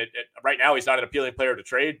 And right now he's not an appealing player to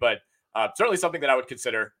trade, but certainly something that I would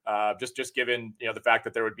consider. Just given the fact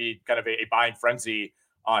that there would be kind of a buying frenzy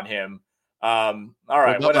on him. All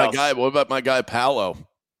right, what about my guy Paolo?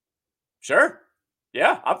 Sure.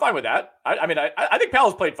 Yeah, I'm fine with that. I mean, I think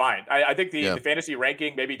Paolo's played fine. I think the fantasy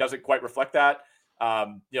ranking maybe doesn't quite reflect that.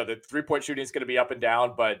 The 3-point shooting is going to be up and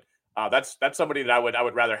down, but that's somebody that I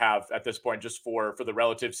would rather have at this point, just for the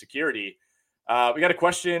relative security. We got a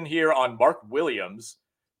question here on Mark Williams.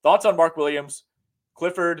 Thoughts on Mark Williams?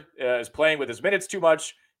 Clifford is playing with his minutes too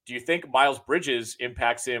much. Do you think Miles Bridges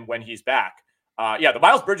impacts him when he's back? The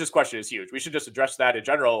Miles Bridges question is huge. We should just address that in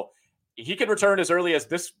general. He can return as early as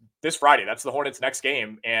this Friday. That's the Hornets' next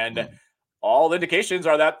game, and all indications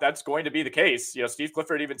are that that's going to be the case. Steve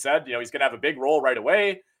Clifford even said, he's going to have a big role right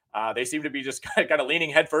away. They seem to be just kind of leaning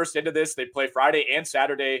headfirst into this. They play Friday and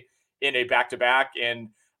Saturday in a back-to-back, and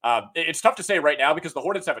it's tough to say right now because the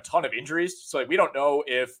Hornets have a ton of injuries. So we don't know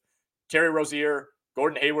if Terry Rozier,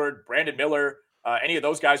 Gordon Hayward, Brandon Miller, any of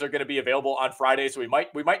those guys are going to be available on Friday. So we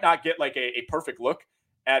might not get like a perfect look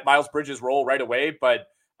at Miles Bridges' role right away. But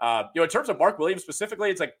in terms of Mark Williams specifically,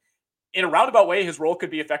 it's like in a roundabout way, his role could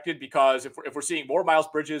be affected because if we're seeing more Miles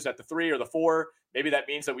Bridges at the 3 or the 4, maybe that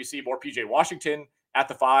means that we see more PJ Washington at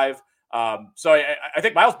the 5. So I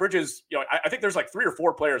think Miles Bridges, I think there's like 3 or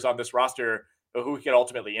 4 players on this roster who he can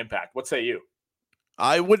ultimately impact. What say you?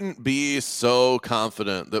 I wouldn't be so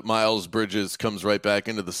confident that Miles Bridges comes right back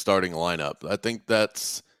into the starting lineup. I think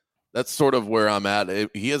that's sort of where I'm at.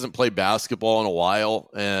 He hasn't played basketball in a while,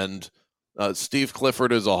 and Steve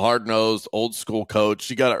Clifford is a hard-nosed, old-school coach.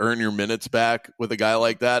 You got to earn your minutes back with a guy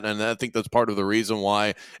like that, and I think that's part of the reason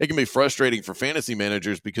why it can be frustrating for fantasy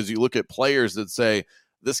managers because you look at players that say,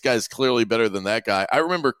 this guy's clearly better than that guy. I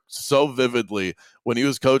remember so vividly when he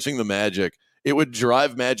was coaching the Magic, it would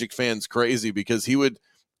drive Magic fans crazy because he would,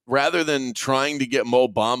 rather than trying to get Mo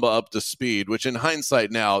Bamba up to speed, which in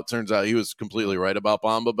hindsight now, it turns out he was completely right about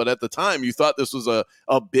Bamba. But at the time, you thought this was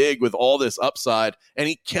a big with all this upside, and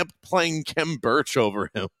he kept playing Kem Birch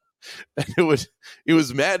over him. And it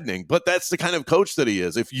was maddening. But that's the kind of coach that he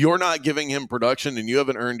is. If you're not giving him production and you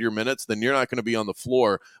haven't earned your minutes, then you're not going to be on the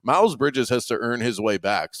floor. Miles Bridges has to earn his way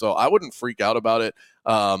back. So I wouldn't freak out about it.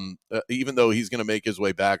 Even though he's going to make his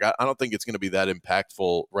way back, I don't think it's going to be that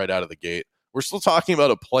impactful right out of the gate. We're still talking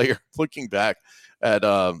about a player looking back at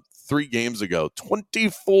 3 games ago,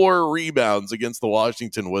 24 rebounds against the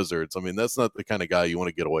Washington Wizards. I mean, that's not the kind of guy you want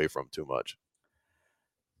to get away from too much.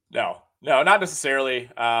 No, not necessarily.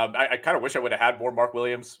 I kind of wish I would have had more Mark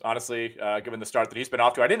Williams, honestly, given the start that he's been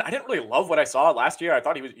off to. I didn't really love what I saw last year. I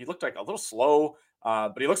thought he looked like a little slow,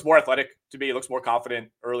 but he looks more athletic to me. He looks more confident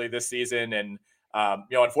early this season. And,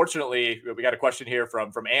 unfortunately, we got a question here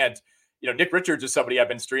from Ant. Nick Richards is somebody I've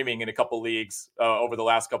been streaming in a couple leagues over the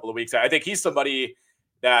last couple of weeks. I think he's somebody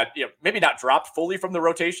that, maybe not dropped fully from the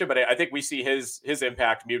rotation, but I think we see his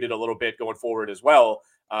impact muted a little bit going forward as well.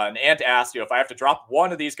 And Ant asked, if I have to drop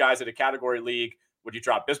one of these guys in a category league, would you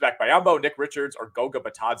drop Bismack Biyombo, Nick Richards, or Goga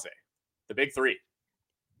Batadze? The big 3.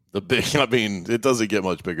 I mean, it doesn't get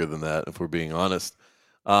much bigger than that, if we're being honest.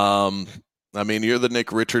 I mean, you're the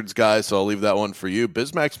Nick Richards guy, so I'll leave that one for you.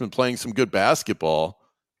 Bismack's been playing some good basketball.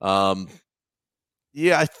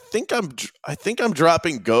 Yeah, I think I'm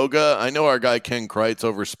dropping Goga. I know our guy Ken Kreitz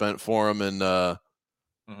overspent for him and on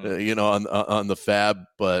the fab,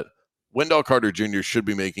 but Wendell Carter Jr. should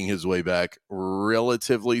be making his way back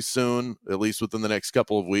relatively soon, at least within the next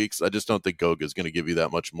couple of weeks. I just don't think Goga is going to give you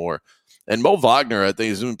that much more. And Mo Wagner, I think,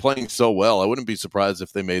 has been playing so well. I wouldn't be surprised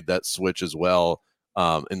if they made that switch as well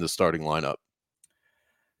in the starting lineup.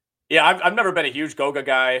 Yeah, I've never been a huge Goga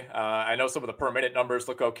guy. I know some of the per minute numbers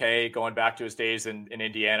look okay going back to his days in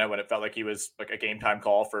Indiana when it felt like he was like a game time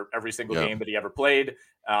call for every single game that he ever played.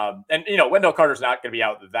 And Wendell Carter's not going to be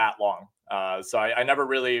out that long. So I never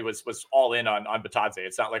really was all in on Batadze.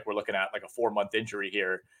 It's not like we're looking at like a 4-month injury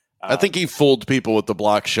here. I think he fooled people with the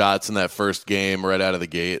block shots in that first game right out of the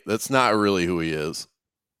gate. That's not really who he is.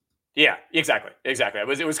 Yeah, exactly.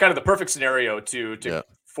 It was kind of the perfect scenario to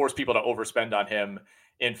force people to overspend on him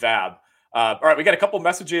in Fab. All right, we got a couple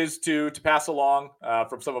messages to pass along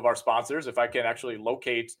from some of our sponsors. If I can actually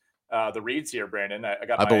locate the reads here, Brandon.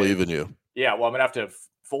 I believe in you. Yeah, well, I'm going to have to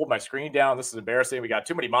fold my screen down. This is embarrassing. We got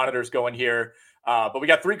too many monitors going here. But we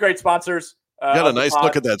got 3 great sponsors. You got a nice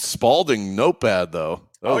look at that Spalding notepad, though.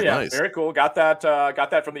 That was nice. Very cool. Got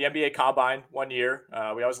that from the NBA Combine one year.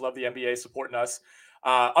 We always love the NBA supporting us.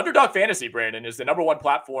 Underdog Fantasy, Brandon, is the #1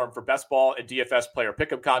 platform for best ball and DFS player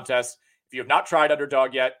pickup contests. If you have not tried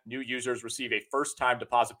Underdog yet, new users receive a first-time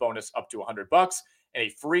deposit bonus up to $100 and a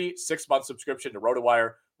free 6-month subscription to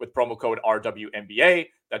RotoWire with promo code RWNBA.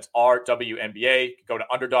 That's RWNBA. Go to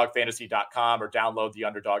UnderdogFantasy.com or download the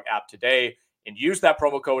Underdog app today and use that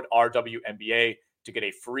promo code RWNBA to get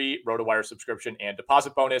a free RotoWire subscription and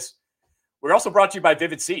deposit bonus. We're also brought to you by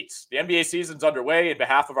Vivid Seats. The NBA season's underway. In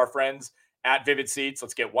behalf of our friends at Vivid Seats,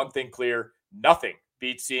 let's get one thing clear. Nothing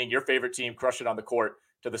beats seeing your favorite team crush it on the court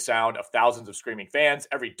to the sound of thousands of screaming fans.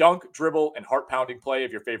 Every dunk, dribble, and heart-pounding play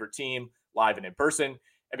of your favorite team, live and in person.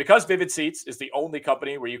 And because Vivid Seats is the only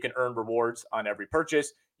company where you can earn rewards on every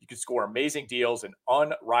purchase, you can score amazing deals and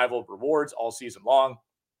unrivaled rewards all season long.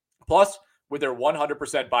 Plus, with their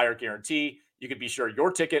 100% buyer guarantee, you can be sure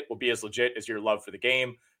your ticket will be as legit as your love for the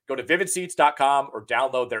game. Go to vividseats.com or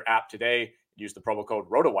download their app today. Use the promo code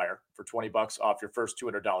ROTOWIRE for $20 off your first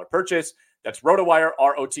 $200 purchase. That's ROTOWIRE,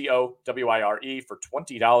 ROTOWIRE, for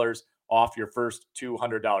 $20 off your first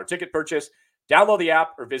 $200 ticket purchase. Download the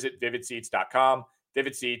app or visit vividseats.com.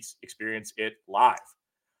 Vivid Seats, experience it live.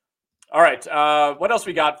 All right, what else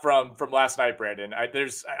we got from last night, Brandon?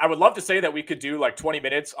 I would love to say that we could do like 20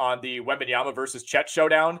 minutes on the Wembanyama versus Chet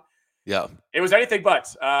showdown. Yeah. It was anything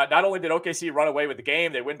but. Not only did OKC run away with the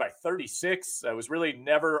game, they win by 36. It was really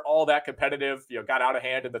never all that competitive. Got out of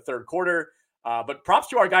hand in the third quarter. But props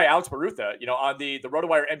to our guy, Alex Barutha, on the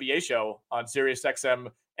RotoWire NBA show on SiriusXM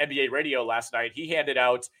NBA radio last night. He handed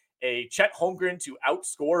out a Chet Holmgren to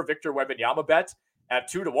outscore Victor Wembanyama bet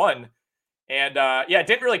at 2-1. And it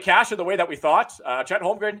didn't really cash in the way that we thought. Chet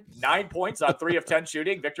Holmgren, 9 points on 3 of 10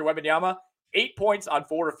 shooting. Victor Wembanyama, 8 points on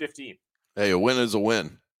 4 of 15. Hey, a win is a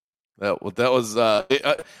win. That was.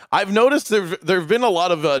 I've noticed there've been a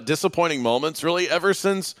lot of disappointing moments, really, ever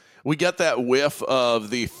since we get that whiff of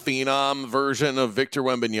the phenom version of Victor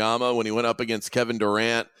Wembanyama when he went up against Kevin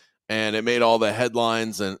Durant, and it made all the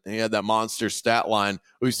headlines, and he had that monster stat line.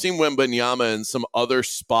 We've seen Wembanyama in some other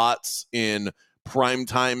spots in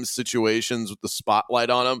primetime situations with the spotlight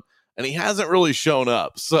on him, and he hasn't really shown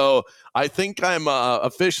up. So I think I'm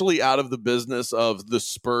officially out of the business of the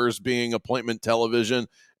Spurs being appointment television,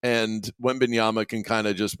 and Wembanyama can kind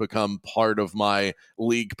of just become part of my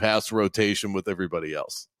league pass rotation with everybody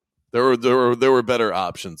else. There were better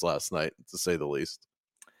options last night, to say the least.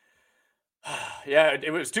 Yeah,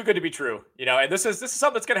 it was too good to be true, and this is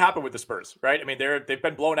something that's going to happen with the Spurs, right? I mean, they've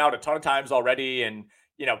been blown out a ton of times already, and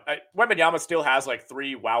Wembanyama still has like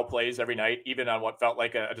 3 wow plays every night, even on what felt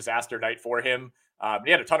like a disaster night for him. He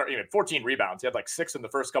had a ton of 14 rebounds. He had like 6 in the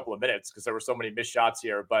first couple of minutes because there were so many missed shots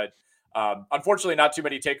here, but unfortunately, not too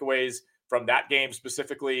many takeaways from that game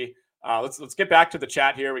specifically. Let's get back to the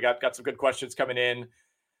chat here. We got some good questions coming in.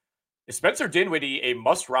 Is Spencer Dinwiddie a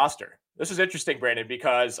must roster? This is interesting, Brandon,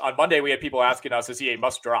 because on Monday we had people asking us, is he a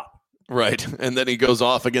must drop? Right. And then he goes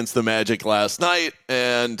off against the Magic last night,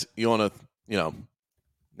 and you want to,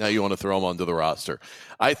 now you want to throw him onto the roster.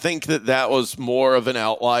 I think that was more of an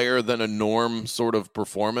outlier than a norm sort of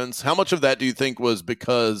performance. How much of that do you think was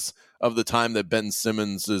because of the time that Ben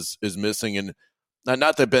Simmons is missing? And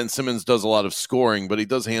not that Ben Simmons does a lot of scoring, but he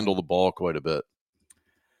does handle the ball quite a bit.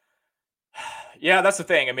 Yeah, that's the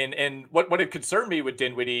thing. I mean, and what had concerned me with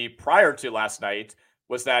Dinwiddie prior to last night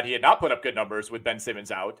was that he had not put up good numbers with Ben Simmons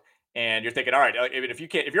out. And you're thinking, all right,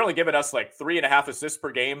 if you're only giving us like 3.5 assists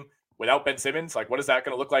per game without Ben Simmons, like what is that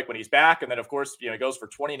going to look like when he's back? And then of course, he goes for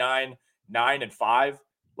 29, 9, and 5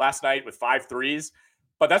 last night with 5 threes.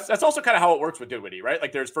 But that's also kind of how it works with Dinwiddie, right?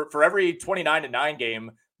 Like there's for every 29 and 9 game,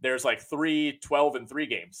 there's like 3, 12, and 3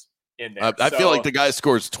 games in there. I feel like the guy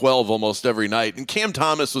scores 12 almost every night. And Cam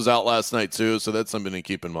Thomas was out last night too, so that's something to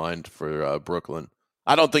keep in mind for Brooklyn.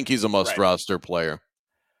 I don't think he's a must-roster player.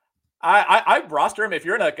 I roster him if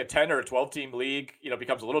you're in like a 10 or a 12 team league. It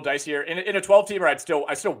becomes a little dicier. In a 12 teamer,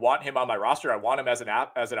 I still want him on my roster. I want him as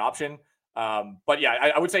an option. But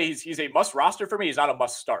yeah, I would say he's a must roster for me. He's not a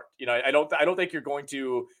must start. I don't think you're going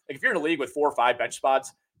to, like, if you're in a league with 4 or 5 bench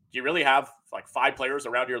spots, do you really have like 5 players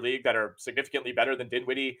around your league that are significantly better than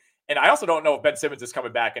Dinwiddie? And I also don't know if Ben Simmons is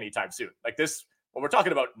coming back anytime soon. Like this, when we're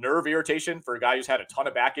talking about nerve irritation for a guy who's had a ton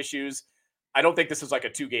of back issues, I don't think this is like a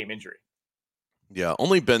 2-game injury. Yeah,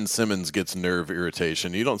 only Ben Simmons gets nerve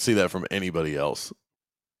irritation. You don't see that from anybody else.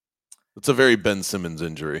 It's a very Ben Simmons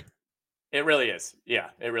injury. It really is. Yeah,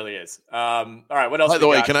 it really is. All right, what else? By the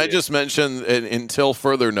way, can I just mention, until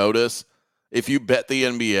further notice, if you bet the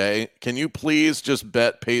NBA, can you please just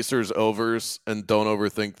bet Pacers overs and don't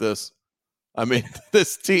overthink this? I mean,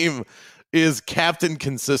 this team is captain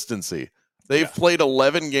consistency. They've played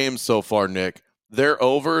 11 games so far, Nick. Their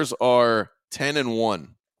overs are 10-1.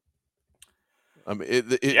 I mean,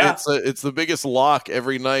 it's the biggest lock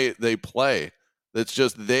every night they play. It's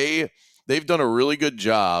just they they've done a really good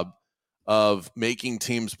job of making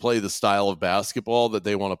teams play the style of basketball that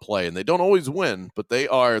they want to play. And they don't always win, but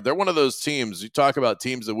they're one of those teams. You talk about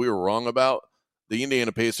teams that we were wrong about. The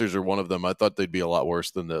Indiana Pacers are one of them. I thought they'd be a lot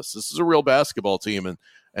worse than this. This is a real basketball team,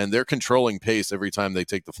 and they're controlling pace every time they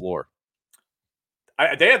take the floor.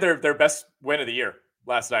 They had their best win of the year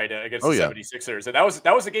last night against the 76ers. And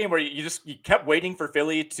that was a game where you kept waiting for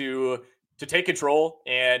Philly to take control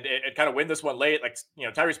and kind of win this one late. Like,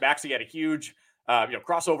 Tyrese Maxey had a huge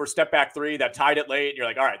crossover step back three that tied it late. And you're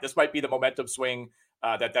like, all right, this might be the momentum swing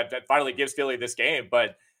that finally gives Philly this game.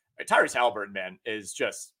 But Tyrese Halliburton, man, is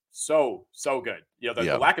just so good.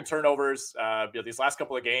 The lack of turnovers, these last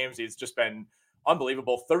couple of games, he's just been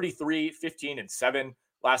unbelievable. 33, 15, and 7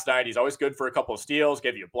 last night. He's always good for a couple of steals.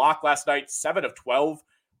 Gave you a block last night, 7 of 12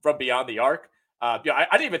 from beyond the arc. I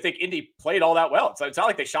didn't even think Indy played all that well. It's not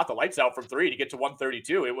like they shot the lights out from 3 to get to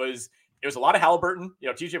 132. It was a lot of Halliburton.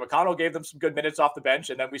 TJ McConnell gave them some good minutes off the bench,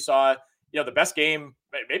 and then we saw the best game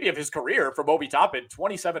maybe of his career from Obi Toppin,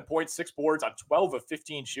 27 points, 6 boards on 12 of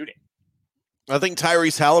 15 shooting. I think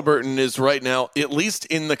Tyrese Halliburton is right now at least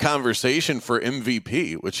in the conversation for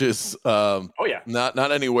MVP, which is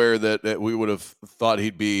not anywhere that we would have thought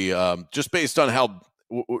he'd be, just based on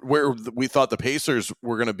where we thought the Pacers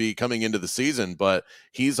were going to be coming into the season. But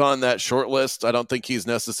he's on that short list. I don't think he's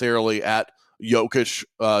necessarily at Jokic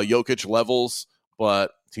levels,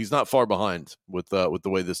 but he's not far behind with the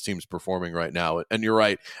way this team's performing right now. And you're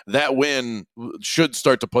right, that win should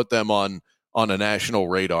start to put them on a national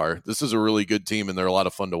radar. This is a really good team, and they're a lot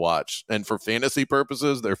of fun to watch. And for fantasy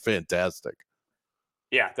purposes, they're fantastic.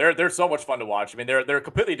 Yeah, they're so much fun to watch. I mean, they're a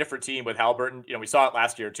completely different team with Halliburton. We saw it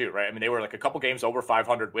last year too, right? I mean, they were like a couple games over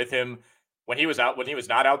 500 with him when he was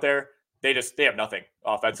not out there. They have nothing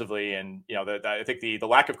offensively, and I think the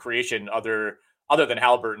lack of creation other than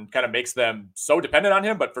Halliburton kind of makes them so dependent on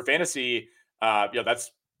him. But for fantasy,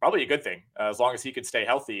 that's probably a good thing as long as he can stay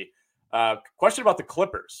healthy. Question about the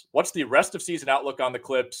Clippers. What's the rest of season outlook on the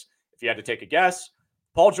Clips? If you had to take a guess,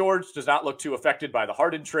 Paul George does not look too affected by the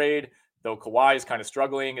Harden trade, though Kawhi is kind of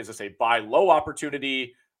struggling. Is this a buy low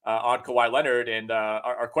opportunity on Kawhi Leonard? And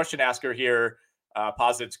our question asker here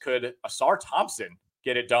posits, could Ausar Thompson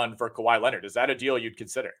get it done for Kawhi Leonard? Is that a deal you'd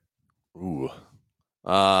consider? Ooh.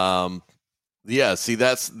 Yeah, see,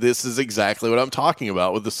 this is exactly what I'm talking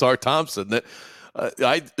about with Ausar Thompson. That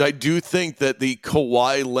I do think that the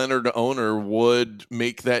Kawhi Leonard owner would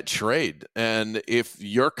make that trade. And if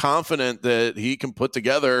you're confident that he can put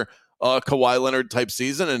together a Kawhi Leonard type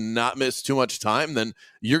season and not miss too much time, then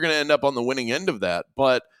you're going to end up on the winning end of that.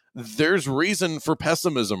 But there's reason for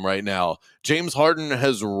pessimism right now. James Harden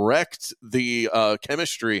has wrecked the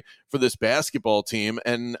chemistry for this basketball team,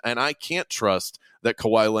 and I can't trust that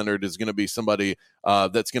Kawhi Leonard is going to be somebody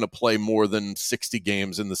that's going to play more than 60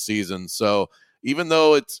 games in the season. So even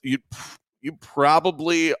though it's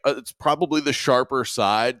probably the sharper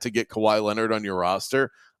side to get Kawhi Leonard on your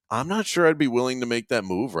roster, I'm not sure I'd be willing to make that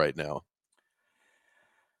move right now.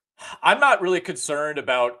 I'm not really concerned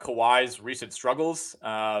about Kawhi's recent struggles.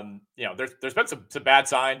 There's been some bad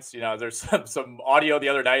signs. There's some audio the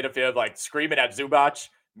other night of him like screaming at Zubac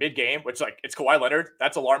mid-game, which it's Kawhi Leonard.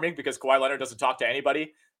 That's alarming because Kawhi Leonard doesn't talk to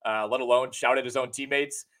anybody, let alone shout at his own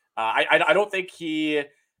teammates. I don't think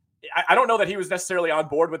I don't know that he was necessarily on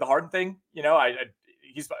board with the Harden thing.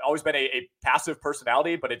 He's always been a passive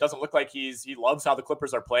personality, but it doesn't look like he loves how the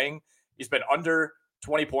Clippers are playing. He's been under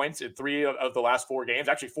 20 points in 3 of the last 4 games,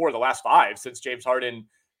 actually 4 of the last 5 since James Harden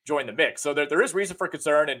joined the mix. So there is reason for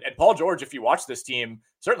concern. And Paul George, if you watch this team,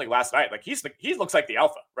 certainly last night, he looks like the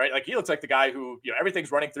alpha, right? Like he looks like the guy who,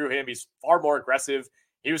 everything's running through him. He's far more aggressive.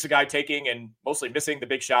 He was the guy taking and mostly missing the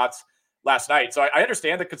big shots last night. So I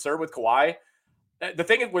understand the concern with Kawhi. The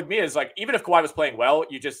thing with me is even if Kawhi was playing well,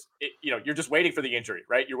 you're just waiting for the injury,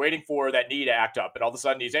 right? You're waiting for that knee to act up, and all of a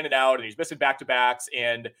sudden he's in and out and he's missing back-to-backs.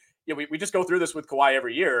 And we just go through this with Kawhi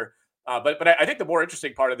every year. But I think the more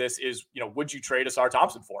interesting part of this is, would you trade Ausar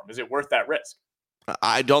Thompson for him? Is it worth that risk?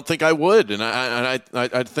 I don't think I would. And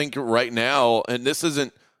I think right now, and this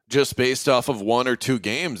isn't just based off of 1 or 2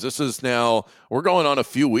 games. This is now, we're going on a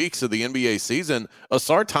few weeks of the NBA season.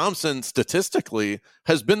 Ausar Thompson statistically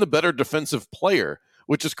has been the better defensive player,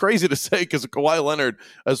 which is crazy to say because Kawhi Leonard,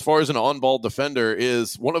 as far as an on-ball defender,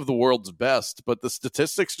 is one of the world's best. But the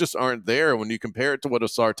statistics just aren't there. When you compare it to what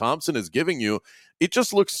Ausar Thompson is giving you, it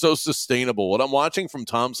just looks so sustainable. What I'm watching from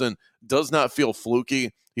Thompson does not feel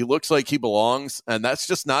fluky. He looks like he belongs, and that's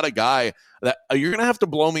just not a guy that you're going to have to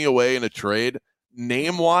blow me away in a trade.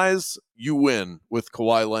 Name-wise, you win with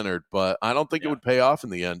Kawhi Leonard, but I don't think it would pay off in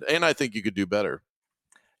the end, and I think you could do better.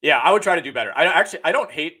 Yeah, I would try to do better. I don't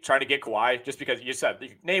hate trying to get Kawhi just because you said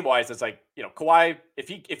name wise, it's like, Kawhi, if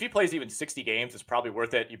he plays even 60 games, it's probably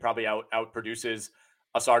worth it. He probably out produces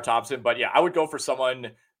Ausar Thompson. But yeah, I would go for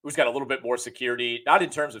someone who's got a little bit more security, not in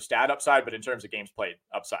terms of stat upside, but in terms of games played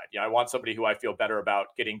upside. I want somebody who I feel better about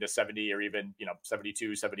getting to 70 or even,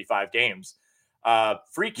 72, 75 games.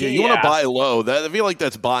 Free Key. Yeah, you want to buy low. I feel like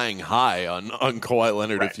that's buying high on Kawhi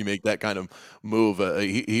Leonard. Right. If you make that kind of move,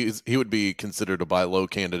 he would be considered a buy low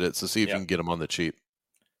candidate. So see if you can get him on the cheap.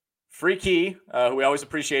 Free Key, who we always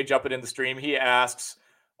appreciate jumping in the stream. He asks,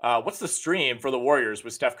 what's the stream for the Warriors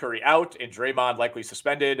with Steph Curry out and Draymond likely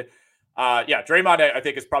suspended? Draymond, I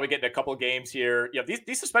think, is probably getting a couple games here.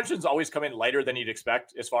 These suspensions always come in lighter than you'd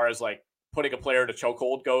expect as far as like putting a player in a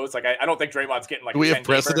chokehold goes. Like, I don't think Draymond's getting like. Do we have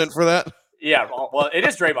precedent for that? Yeah, well, it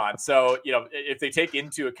is Draymond. So, if they take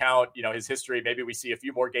into account, his history, maybe we see a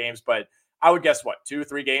few more games, but I would guess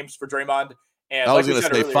 2-3 games for Draymond. And I was going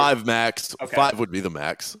to say 5 max. Okay. 5 would be the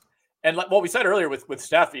max. And what we said earlier with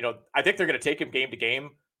Steph, I think they're going to take him game to game.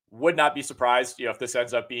 Would not be surprised, if this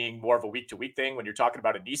ends up being more of a week to week thing when you're talking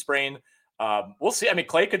about a knee sprain. We'll see. I mean,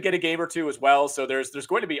 Clay could get a game or two as well. So there's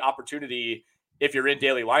going to be opportunity if you're in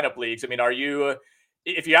daily lineup leagues. I mean,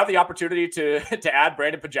 if you have the opportunity to add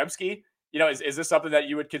Brandon Podziemski, is this something that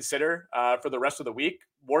you would consider for the rest of the week?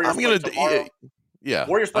 Warriors play tomorrow. Yeah.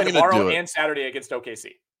 Warriors play tomorrow and Saturday against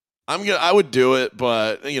OKC. I would do it,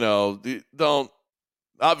 but don't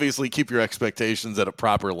obviously keep your expectations at a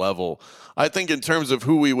proper level. I think in terms of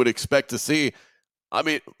who we would expect to see, I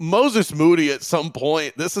mean, Moses Moody at some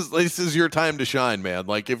point, this is your time to shine, man.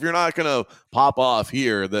 Like, if you're not going to pop off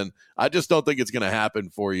here, then I just don't think it's going to happen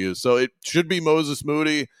for you. So it should be Moses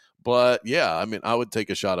Moody. But yeah, I mean, I would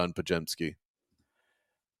take a shot on Podziemski.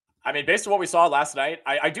 I mean, based on what we saw last night,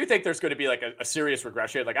 I do think there's going to be like a serious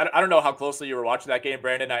regression. Like, I don't know how closely you were watching that game,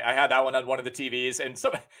 Brandon. I had that one on one of the TVs, and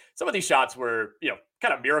some of these shots were,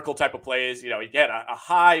 kind of miracle type of plays. You get a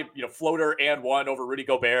high, floater and one over Rudy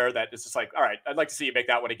Gobert that is just like, all right, I'd like to see you make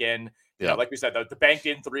that one again. Yeah. Like we said, the banked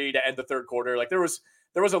in 3 to end the third quarter. Like there was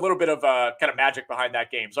a little bit of kind of magic behind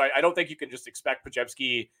that game. So I don't think you can just expect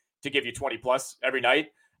Podziemski to give you 20 plus every night.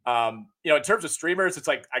 In terms of streamers, it's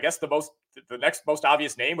like, I guess the next most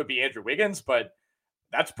obvious name would be Andrew Wiggins, but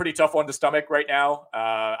that's a pretty tough one to stomach right now.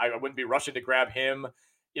 I wouldn't be rushing to grab him.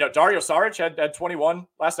 Dario Saric had 21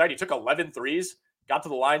 last night. He took 11 threes, got to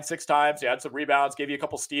the line 6 times. He had some rebounds, gave you a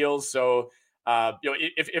couple steals. So,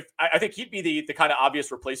 if I think he'd be the kind of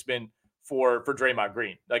obvious replacement for Draymond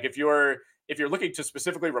Green. Like if you're looking to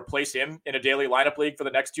specifically replace him in a daily lineup league for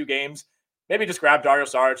the next 2 games, maybe just grab Dario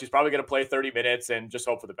Saric. He's probably going to play 30 minutes and just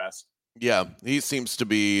hope for the best. Yeah, he seems to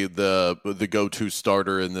be the go-to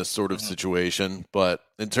starter in this sort of situation. But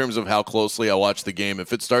in terms of how closely I watch the game,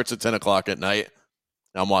 if it starts at 10 o'clock at night,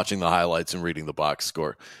 I'm watching the highlights and reading the box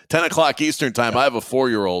score. 10 o'clock Eastern time, I have a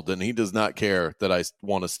 4-year-old, and he does not care that I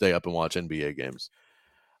want to stay up and watch NBA games.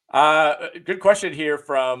 Good question here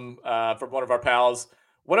from one of our pals.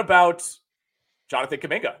 What about Jonathan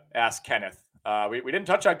Kuminga? Asked Kenneth. We didn't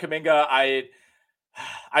touch on Kuminga.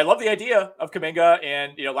 I love the idea of Kuminga,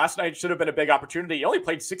 and last night should have been a big opportunity. He only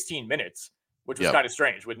played 16 minutes, which was kind of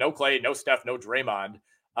strange with no Clay, no Steph, no Draymond.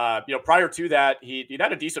 Prior to that, he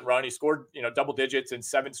had a decent run. He scored double digits in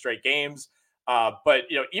 7 straight games. But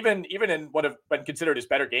even in what have been considered his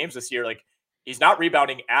better games this year, like he's not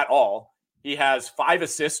rebounding at all. He has 5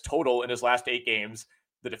 assists total in his last 8 games.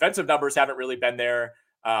 The defensive numbers haven't really been there.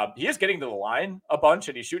 He is getting to the line a bunch,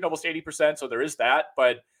 and he's shooting almost 80%. So there is that.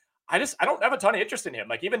 But I don't have a ton of interest in him.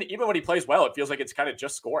 Like even when he plays well, it feels like it's kind of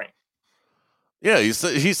just scoring. Yeah,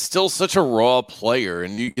 he's still such a raw player,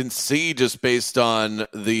 and you can see just based on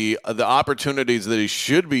the opportunities that he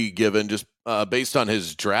should be given, just based on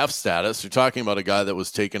his draft status. You're talking about a guy that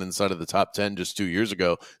was taken inside of the top 10 just 2 years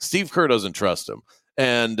ago. Steve Kerr doesn't trust him,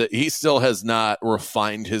 and he still has not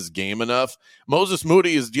refined his game enough. Moses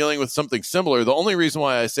Moody is dealing with something similar. The only reason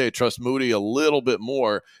why I say I trust Moody a little bit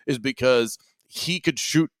more is because he can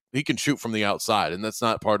shoot from the outside, and that's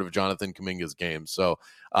not part of Jonathan Kuminga's game. So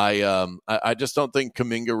I just don't think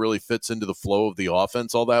Kuminga really fits into the flow of the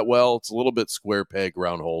offense all that well. It's a little bit square peg,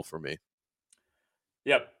 round hole for me.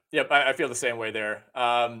 Yep. I feel the same way there.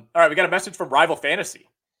 All right, we got a message from Rival Fantasy.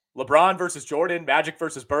 LeBron versus Jordan, Magic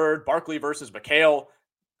versus Bird, Barkley versus McHale,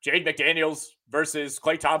 Jade McDaniels versus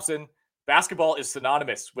Klay Thompson. Basketball is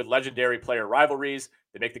synonymous with legendary player rivalries.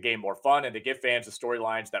 They make the game more fun, and they give fans the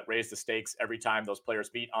storylines that raise the stakes every time those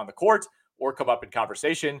players meet on the court or come up in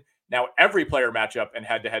conversation. Now, every player matchup and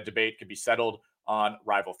head-to-head debate can be settled on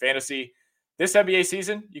Rival Fantasy. This NBA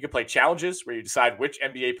season, you can play challenges where you decide which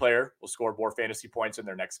NBA player will score more fantasy points in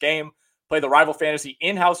their next game. Play the Rival Fantasy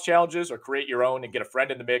in-house challenges or create your own and get a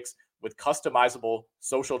friend in the mix with customizable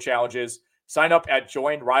social challenges. Sign up at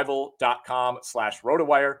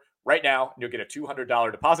joinrival.com/RotoWire right now, and you'll get a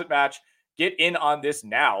 $200 deposit match. Get in on this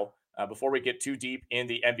now before we get too deep in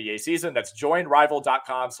the NBA season. That's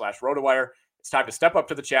joinrival.com/RotoWire. It's time to step up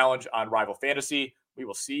to the challenge on Rival Fantasy. We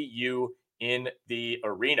will see you in the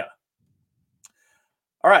arena.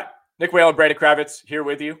 All right. Nick Whale and Brandon Kravitz here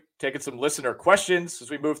with you, taking some listener questions as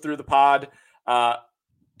we move through the pod.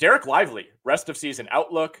 Derek Lively, rest of season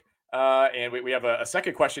outlook. And we have a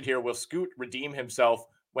second question here. Will Scoot redeem himself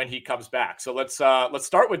when he comes back? So let's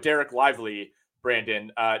start with Derek Lively,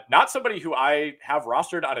 Brandon. Not somebody who I have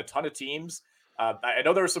rostered on a ton of teams. I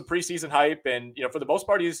know there was some preseason hype, and for the most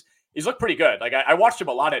part, he's looked pretty good. Like I watched him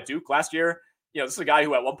a lot at Duke last year. This is a guy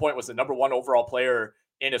who at one point was the number 1 overall player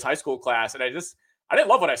in his high school class, and I didn't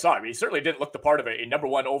love what I saw. I mean, he certainly didn't look the part of a number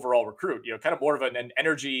 1 overall recruit. Kind of more of an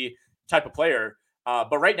energy type of player.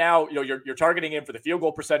 But right now, you're targeting him for the field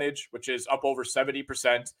goal percentage, which is up over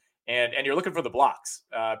 70%, and you're looking for the blocks.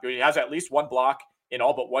 He has at least 1 block in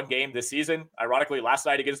all but 1 game this season. Ironically, last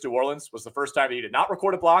night against New Orleans was the first time that he did not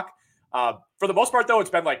record a block. For the most part, though, it's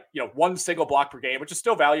been like 1 single block per game, which is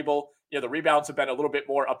still valuable. The rebounds have been a little bit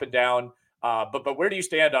more up and down. But where do you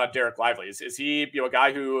stand on Derek Lively? Is he a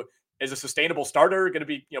guy who is a sustainable starter, going to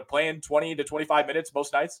be playing 20 to 25 minutes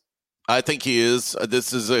most nights? I think he is.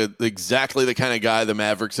 This is exactly the kind of guy the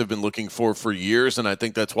Mavericks have been looking for years, and I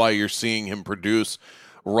think that's why you're seeing him produce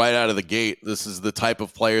right out of the gate. This is the type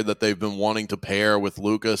of player that they've been wanting to pair with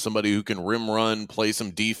Luka, somebody who can rim run, play some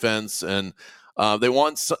defense, and they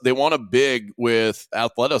want a big with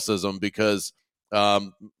athleticism because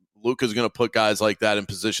Luka's going to put guys like that in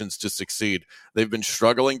positions to succeed. They've been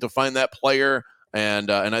struggling to find that player.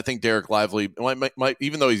 And I think Derek Lively, might,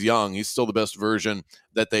 even though he's young, he's still the best version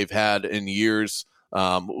that they've had in years.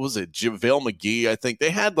 What was it? JaVale McGee, I think. They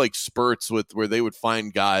had like spurts where they would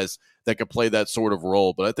find guys that could play that sort of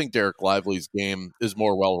role. But I think Derek Lively's game is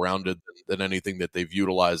more well-rounded than anything that they've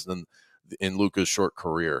utilized in Luka's short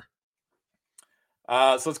career.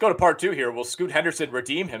 So let's go to part 2 here. Will Scoot Henderson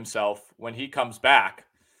redeem himself when he comes back?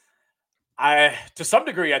 To some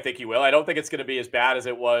degree, I think he will. I don't think it's going to be as bad as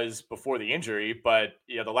it was before the injury, but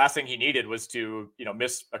the last thing he needed was to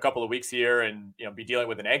miss a couple of weeks here and be dealing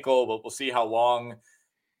with an ankle. We'll see how long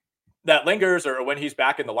that lingers or when he's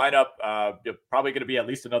back in the lineup. Probably going to be at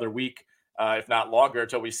least another week, if not longer,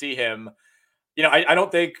 until we see him. I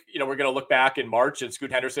don't think we're going to look back in March and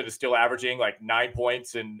Scoot Henderson is still averaging like 9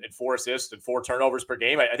 points and 4 assists and 4 turnovers per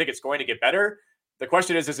game. I think it's going to get better. The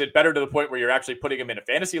question is it better to the point where you're actually putting him in a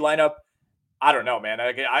fantasy lineup? I don't know, man.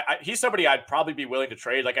 He's somebody I'd probably be willing to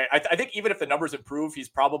trade. Like I think even if the numbers improve, he's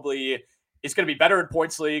going to be better in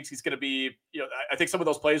points leagues. He's going to be, I think some of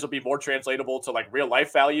those plays will be more translatable to like real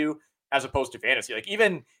life value as opposed to fantasy. Like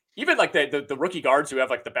even like the rookie guards who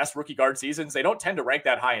have like the best rookie guard seasons, they don't tend to rank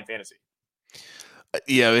that high in fantasy.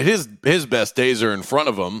 Yeah, his best days are in front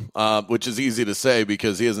of him, which is easy to say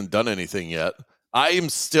because he hasn't done anything yet. I am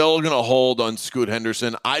still going to hold on Scoot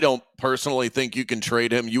Henderson. I don't personally think you can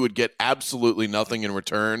trade him. You would get absolutely nothing in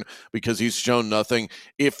return because he's shown nothing.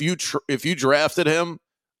 If you drafted him,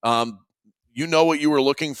 you know what you were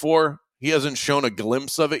looking for. He hasn't shown a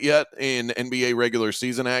glimpse of it yet in NBA regular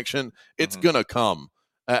season action. It's going to come.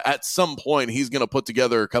 At some point, he's going to put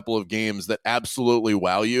together a couple of games that absolutely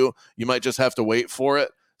wow you. You might just have to wait for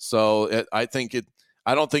it. So I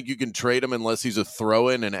don't think you can trade him unless he's a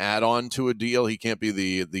throw-in and add-on to a deal. He can't be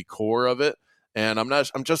the core of it. And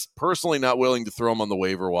I'm just personally not willing to throw him on the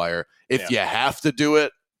waiver wire. If you have to do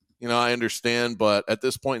it, I understand. But at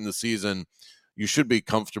this point in the season, you should be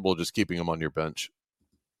comfortable just keeping him on your bench.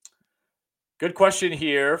 Good question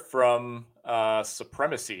here from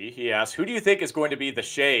Supremacy. He asks, who do you think is going to be the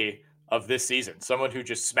Shea of this season? Someone who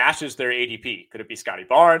just smashes their ADP. Could it be Scotty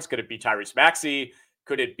Barnes? Could it be Tyrese Maxey?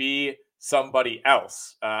 Could it be somebody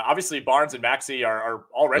else? Obviously, Barnes and Maxey are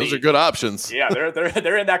already. Those are good options. Yeah,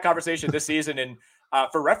 they're in that conversation this season. And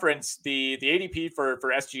for reference, the ADP for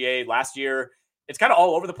SGA last year, it's kind of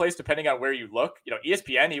all over the place depending on where you look.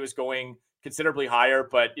 ESPN, he was going considerably higher,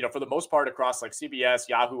 but for the most part across like CBS,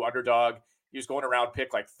 Yahoo, Underdog, he was going around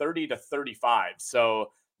pick like 30 to 35.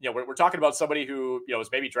 So we're talking about somebody who is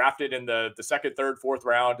maybe drafted in the second, third, fourth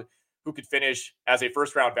round who could finish as a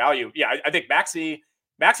first round value. Yeah, I think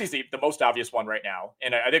Maxey's the most obvious one right now.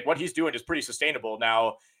 And I think what he's doing is pretty sustainable.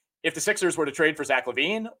 Now, if the Sixers were to trade for Zach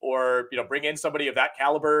LaVine or, bring in somebody of that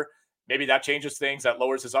caliber, maybe that changes things, that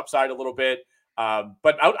lowers his upside a little bit.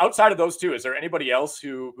 But outside of those two, is there anybody else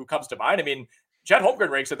who comes to mind? I mean, Chet Holmgren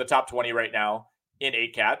ranks in the top 20 right now in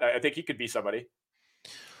 8-cat. I think he could be somebody.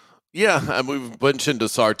 Yeah, and we've mentioned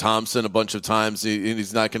Ausar Thompson a bunch of times.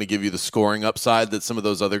 He's not going to give you the scoring upside that some of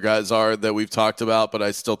those other guys are that we've talked about, but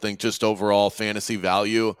I still think just overall fantasy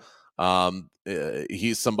value,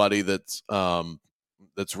 he's somebody that's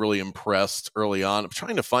really impressed early on. I'm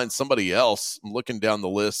trying to find somebody else. I'm looking down the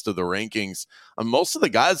list of the rankings. Most of the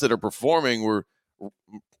guys that are performing were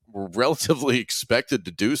relatively expected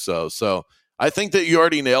to do so. So I think that you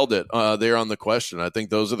already nailed it there on the question. I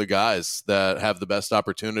think those are the guys that have the best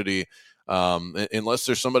opportunity. Unless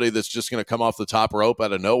there's somebody that's just going to come off the top rope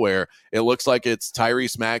out of nowhere. It looks like it's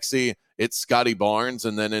Tyrese Maxey, it's Scotty Barnes,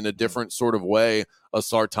 and then in a different sort of way,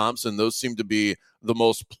 Ausar Thompson. Those seem to be the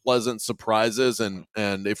most pleasant surprises. And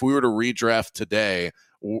if we were to redraft today,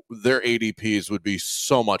 their ADPs would be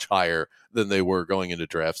so much higher than they were going into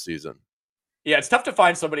draft season. Yeah, it's tough to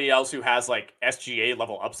find somebody else who has like SGA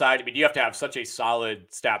level upside. I mean, you have to have such a solid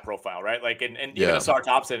stat profile, right? Like, and even Ausar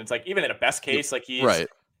Thompson, it's like even in a best case, like he's right.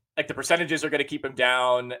 Like the percentages are going to keep him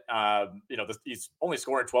down. He's only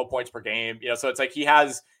scoring 12 points per game. So it's like he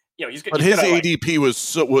has, But his ADP was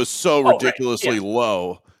so ridiculously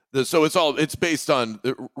low. So it's based on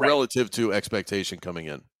relative to expectation coming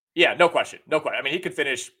in. Yeah, no question. I mean, he could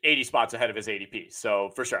finish 80 spots ahead of his ADP.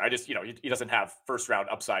 So for sure, I just, he doesn't have first round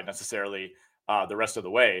upside necessarily the rest of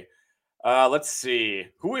the way. Let's see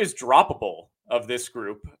who is droppable of this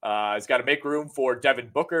group. He's got to make room for Devin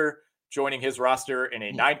Booker joining his roster in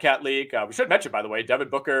a 9-cat league. We should mention, by the way, Devin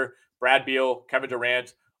Booker, Brad Beal, Kevin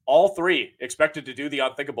Durant, all three expected to do the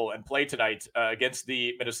unthinkable and play tonight against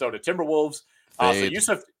the Minnesota Timberwolves. So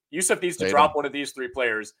Yusuf needs to drop one of these three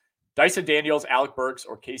players: Dyson Daniels, Alec Burks,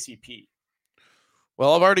 or KCP.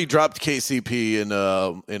 Well, I've already dropped KCP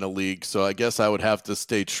in a league, so I guess I would have to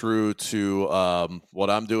stay true to what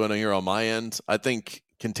I'm doing here on my end. I think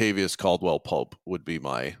Kentavious Caldwell-Pope would be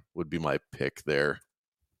my pick there.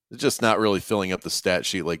 Just not really filling up the stat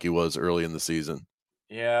sheet like he was early in the season.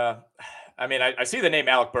 Yeah. I mean, I see the name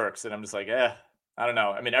Alec Burks, and I'm just like, I don't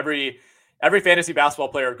know. I mean, every fantasy basketball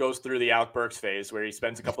player goes through the Alec Burks phase where he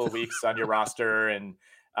spends a couple of weeks on your roster, and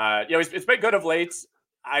it's been good of late.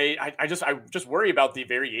 I just worry about the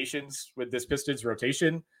variations with this Pistons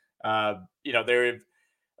rotation. They're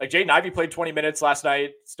like Jaden Ivey played 20 minutes last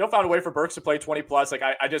night, still found a way for Burks to play 20 plus. Like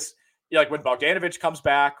I just. Like when Bogdanovich comes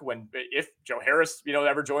back, if Joe Harris,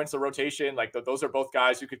 ever joins the rotation, like those are both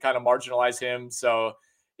guys who could kind of marginalize him. So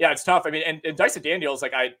yeah, it's tough. I mean, and Dyson Daniels,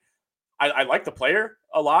 like I like the player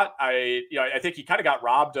a lot. I think he kind of got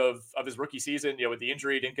robbed of his rookie season, with the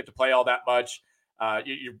injury, didn't get to play all that much.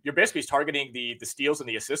 You're basically targeting the steals and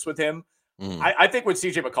the assists with him. I think when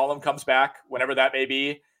CJ McCollum comes back, whenever that may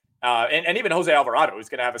be, and even Jose Alvarado is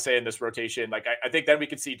going to have a say in this rotation. Like I think then we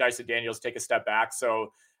could see Dyson Daniels take a step back.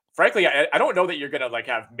 So frankly, I don't know that you're going to like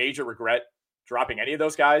have major regret dropping any of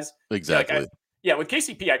those guys. Exactly. With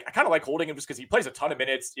KCP, I kind of like holding him just because he plays a ton of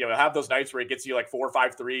minutes. He'll have those nights where he gets you like 4 or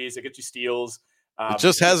 5 threes. It gets you steals. It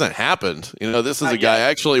just hasn't happened. This is a guy I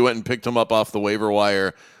actually went and picked him up off the waiver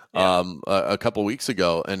wire a couple weeks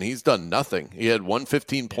ago, and he's done nothing. He had one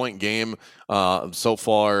 15-point game so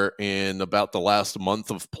far in about the last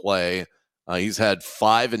month of play. He's had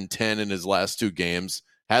 5 and 10 in his last 2 games.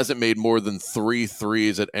 Hasn't made more than 3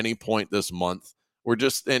 threes at any point this month.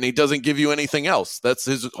 And he doesn't give you anything else. That's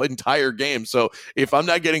his entire game. So if I'm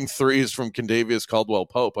not getting threes from Kentavious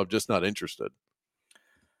Caldwell-Pope, I'm just not interested.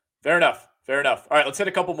 Fair enough. All right, let's hit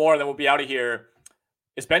a couple more, and then we'll be out of here.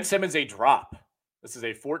 Is Ben Simmons a drop? This is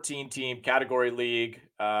a 14-team category league.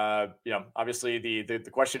 Obviously the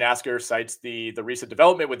question asker cites the recent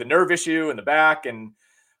development with the nerve issue in the back, and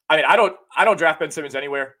I mean, I don't draft Ben Simmons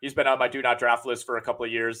anywhere. He's been on my do not draft list for a couple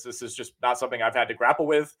of years. This is just not something I've had to grapple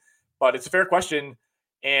with, but it's a fair question.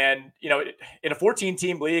 And, in a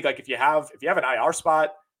 14-team league, like if you have an IR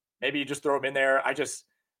spot, maybe you just throw him in there. I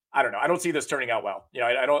don't know. I don't see this turning out well.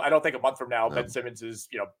 I don't think a month from now, Ben Simmons is,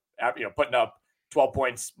 putting up 12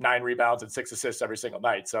 points, 9 rebounds, and 6 assists every single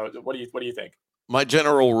night. So what do you think? My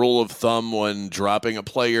general rule of thumb when dropping a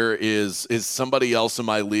player is somebody else in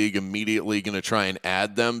my league immediately going to try and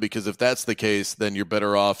add them? Because if that's the case, then you're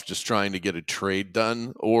better off just trying to get a trade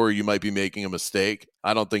done, or you might be making a mistake.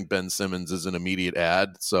 I don't think Ben Simmons is an immediate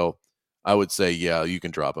add. So I would say, yeah, you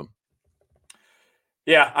can drop him.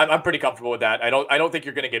 Yeah, I'm pretty comfortable with that. I don't think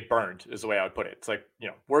you're going to get burned is the way I would put it. It's like,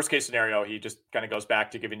 worst case scenario, he just kind of goes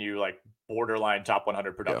back to giving you like borderline top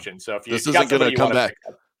 100 production. Yeah. So if this isn't going to come back.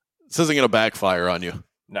 This isn't going to backfire on you.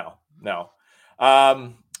 No.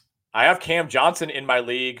 I have Cam Johnson in my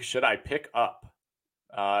league. Should I pick up?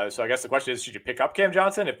 So I guess the question is, should you pick up Cam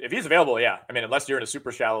Johnson? If he's available, yeah. I mean, unless you're in a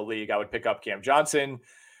super shallow league, I would pick up Cam Johnson.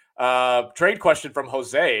 Trade question from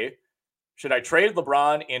Jose. Should I trade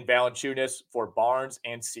LeBron and Valanciunas for Barnes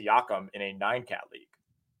and Siakam in a 9-cat league?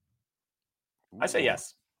 I say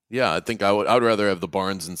yes. Yeah, I think I would rather have the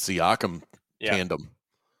Barnes and Siakam tandem.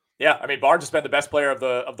 Yeah, I mean, Barnes has been the best player of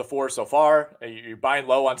the four so far. You're buying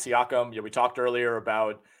low on Siakam. We talked earlier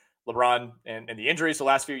about LeBron and the injuries the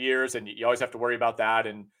last few years, and you always have to worry about that.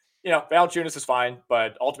 And, Valanciunas is fine,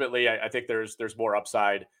 but ultimately I think there's more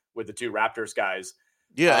upside with the two Raptors guys.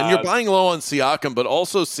 Yeah, and you're buying low on Siakam, but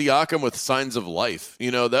also Siakam with signs of life.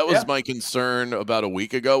 That was my concern about a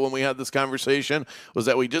week ago when we had this conversation, was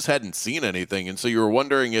that we just hadn't seen anything. And so you were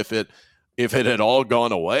wondering if it had all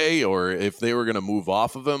gone away or if they were going to move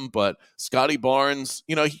off of him. But Scotty Barnes,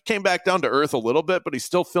 he came back down to earth a little bit, but he's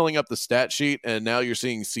still filling up the stat sheet. And now you're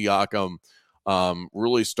seeing Siakam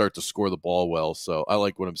really start to score the ball well. So I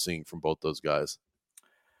like what I'm seeing from both those guys.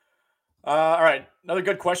 All right. Another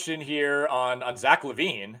good question here on Zach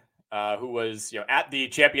LaVine, who was, at the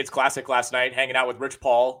Champions Classic last night, hanging out with Rich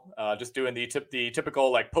Paul, just doing the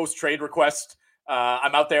typical like post-trade request.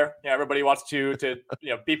 I'm out there. Everybody wants to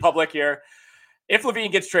be public here. If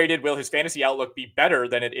LaVine gets traded, will his fantasy outlook be better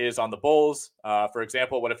than it is on the Bulls? For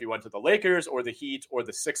example, what if he went to the Lakers or the Heat or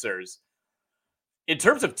the Sixers? In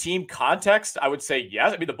terms of team context, I would say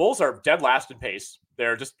yes. I mean, the Bulls are dead last in pace.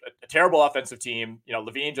 They're just a terrible offensive team.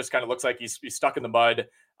 LaVine just kind of looks like he's stuck in the mud.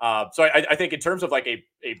 So I think in terms of like a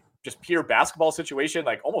just pure basketball situation,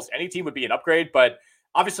 like almost any team would be an upgrade. But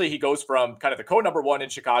obviously he goes from kind of the number one in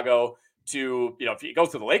Chicago to, if he goes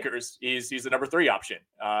to the Lakers, he's the number 3 option.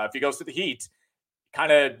 If he goes to the Heat,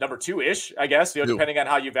 kind of number 2-ish, I guess, depending on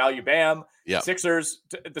how you value Bam. Yeah.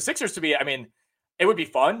 The Sixers to me, I mean, it would be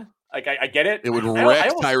fun. Like I get it. It would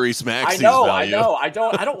wreck Tyrese Maxey's value. I know. I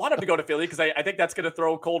don't want him to go to Philly because I think that's going to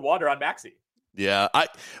throw cold water on Maxey. Yeah,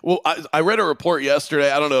 I read a report yesterday.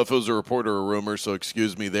 I don't know if it was a report or a rumor, so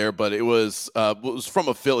excuse me there, but it was from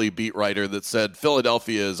a Philly beat writer that said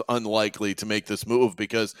Philadelphia is unlikely to make this move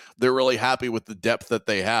because they're really happy with the depth that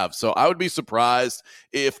they have. So I would be surprised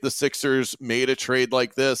if the Sixers made a trade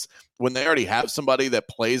like this when they already have somebody that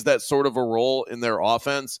plays that sort of a role in their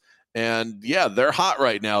offense. And yeah, they're hot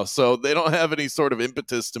right now, so they don't have any sort of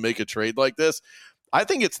impetus to make a trade like this. I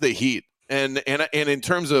think it's the Heat, and in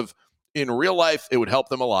terms of in real life, it would help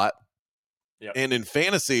them a lot. Yep. And in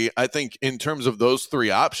fantasy, I think in terms of those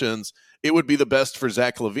 3 options, it would be the best for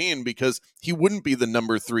Zach LaVine because he wouldn't be the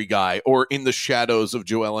number 3 guy or in the shadows of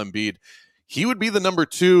Joel Embiid. He would be the number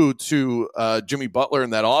 2 to Jimmy Butler in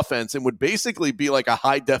that offense and would basically be like a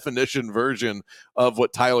high definition version of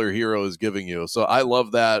what Tyler Hero is giving you. So I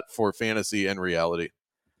love that for fantasy and reality.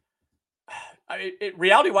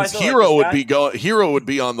 Reality-wise, Hero would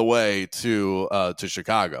be on the way to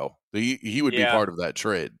Chicago. He would be part of that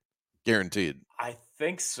trade, guaranteed. I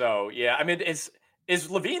think so. Yeah. I mean, is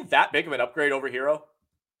LaVine that big of an upgrade over Hero?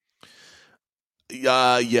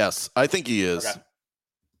 Yes, I think he is. Okay.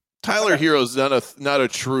 Tyler Hero's not a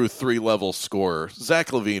true 3-level scorer. Zach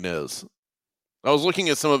LaVine is. I was looking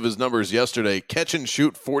at some of his numbers yesterday. Catch and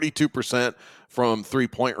shoot 42% from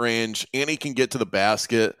 3-point range, and he can get to the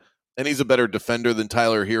basket. And he's a better defender than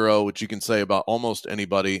Tyler Hero, which you can say about almost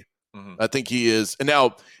anybody. Mm-hmm. I think he is. And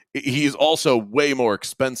now he's also way more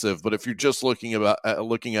expensive. But if you're just looking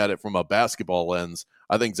at it from a basketball lens,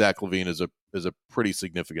 I think Zach LaVine is a pretty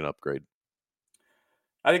significant upgrade.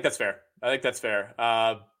 I think that's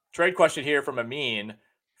fair. Trade question here from Amin.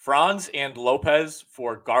 Franz and Lopez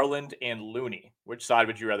for Garland and Looney. Which side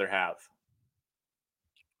would you rather have?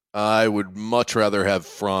 I would much rather have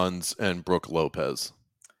Franz and Brook Lopez.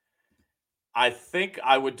 I think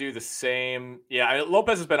I would do the same. Yeah,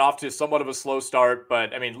 Lopez has been off to somewhat of a slow start,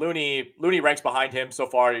 but I mean, Looney ranks behind him so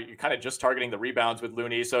far. You're kind of just targeting the rebounds with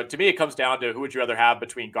Looney. So to me, it comes down to who would you rather have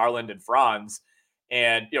between Garland and Franz.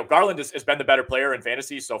 And, Garland has been the better player in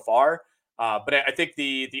fantasy so far. But I think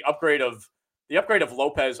the upgrade of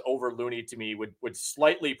Lopez over Looney to me would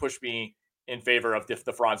slightly push me in favor of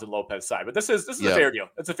the Franz and Lopez side. But this is a fair deal.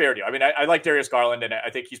 It's a fair deal. I mean, I like Darius Garland, and I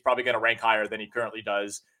think he's probably going to rank higher than he currently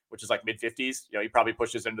does, which is like mid-50s. He probably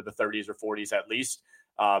pushes into the 30s or 40s at least.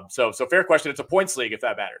 So fair question. It's a points league if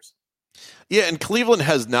that matters. Yeah, and Cleveland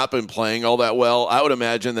has not been playing all that well. I would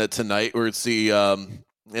imagine that tonight we're going to see an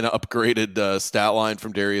upgraded stat line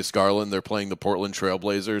from Darius Garland. They're playing the Portland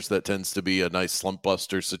Trailblazers. That tends to be a nice slump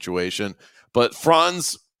buster situation. But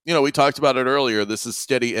Franz, we talked about it earlier. This is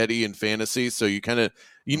steady Eddie in fantasy, so you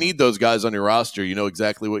need those guys on your roster. You know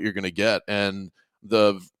exactly what you're going to get, and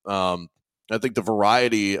I think the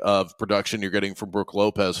variety of production you're getting from Brook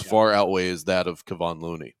Lopez far outweighs that of Kevon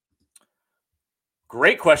Looney.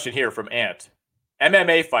 Great question here from Ant.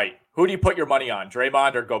 MMA fight. Who do you put your money on,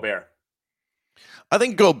 Draymond or Gobert? I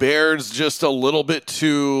think Gobert's just a little bit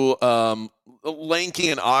too lanky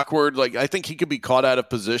and awkward. Like, I think he could be caught out of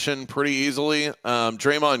position pretty easily.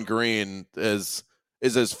 Draymond Green is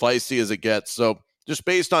as feisty as it gets. So just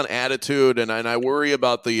based on attitude, and I worry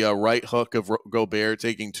about the right hook of Gobert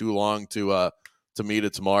taking too long to meet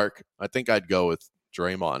its mark. I think I'd go with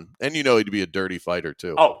Draymond, and he'd be a dirty fighter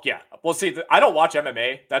too. Oh yeah, well, see, I don't watch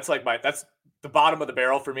MMA. That's the bottom of the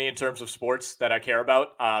barrel for me in terms of sports that I care about.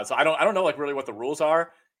 So I don't know like really what the rules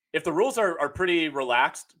are. If the rules are pretty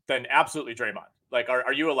relaxed, then absolutely Draymond. Like,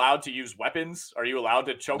 are you allowed to use weapons? Are you allowed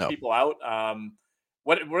to choke people out?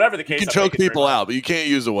 Whatever the case, you can choke people out, but you can't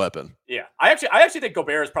use a weapon. Yeah, I actually think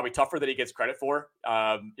Gobert is probably tougher than he gets credit for.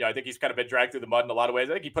 I think he's kind of been dragged through the mud in a lot of ways.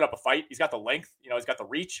 I think he put up a fight. He's got the length. He's got the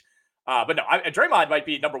reach. But no, Draymond might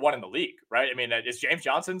be number one in the league, right? I mean, is James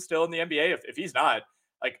Johnson still in the NBA? If he's not,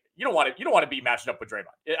 like, you don't want to be matched up with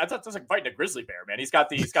Draymond. That's like fighting a grizzly bear, man. He's got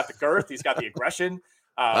the girth. He's got the aggression.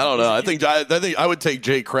 I don't know. I think I would take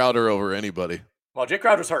Jay Crowder over anybody. Well, Jay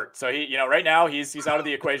Crowder's hurt, so he, right now he's out of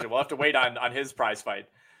the equation. We'll have to wait on his prize fight.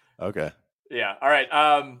 Okay. Yeah. All right.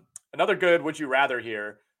 Another good would you rather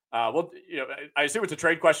here. Well, I assume it's a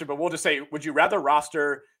trade question, but we'll just say, would you rather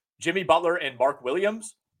roster Jimmy Butler and Mark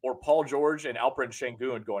Williams or Paul George and Alperen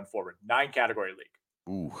Sengun going forward? 9-category league.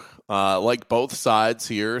 Ooh, like both sides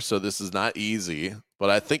here, so this is not easy. But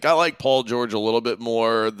I think I like Paul George a little bit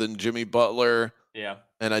more than Jimmy Butler. Yeah.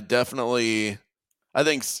 And I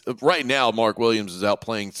think right now Mark Williams is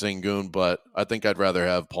outplaying Sengun, but I think I'd rather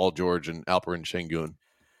have Paul George and Alperen Sengun.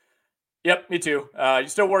 Yep, me too. You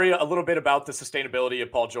still worry a little bit about the sustainability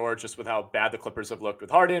of Paul George, just with how bad the Clippers have looked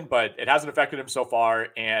with Harden, but it hasn't affected him so far.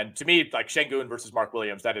 And to me, like Sengun versus Mark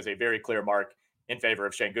Williams, that is a very clear mark in favor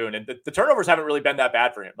of Sengun. And the turnovers haven't really been that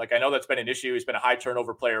bad for him. Like, I know that's been an issue. He's been a high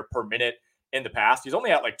turnover player per minute in the past. He's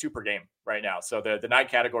only at like 2 per game right now. So the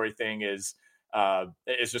 9-category thing is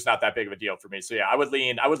just not that big of a deal for me. So yeah, I would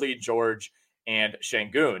lean George and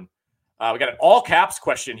Sengun. We got an all caps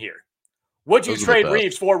question here. Would you trade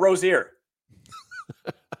Reeves for Rozier?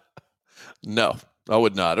 No, I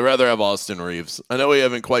would not. I'd rather have Austin Reeves. I know we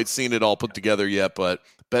haven't quite seen it all put together yet, but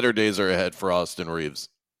better days are ahead for Austin Reeves.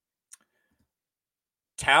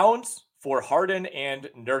 Towns for Harden and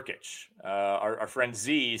Nurkic. Our friend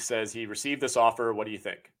Z says he received this offer. What do you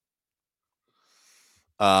think?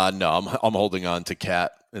 No, I'm holding on to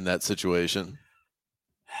Cat in that situation.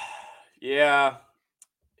 Yeah.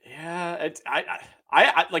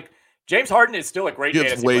 I like. James Harden is still a great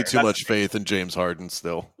fantasy player. You have way too much faith in James Harden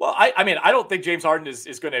still. Well, I mean, I don't think James Harden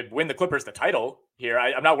is going to win the Clippers the title here.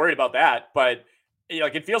 I'm not worried about that. But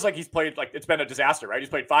like, it feels like he's played, like, it's been a disaster, right? He's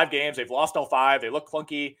played 5 games. They've lost all 5. They look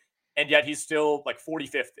clunky. And yet he's still like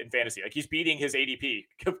 45th in fantasy. Like, he's beating his ADP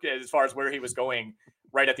as far as where he was going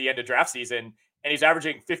right at the end of draft season. And he's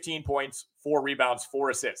averaging 15 points, 4 rebounds, 4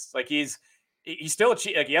 assists. Like, he's still a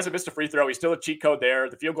cheat. Like, he hasn't missed a free throw. He's still a cheat code there.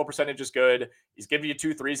 The field goal percentage is good. He's giving you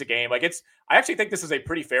 2 threes a game. Like, I actually think this is a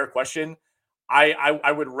pretty fair question.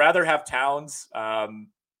 I would rather have Towns. The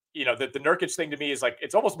Nurkic thing to me is like,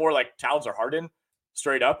 it's almost more like Towns or Harden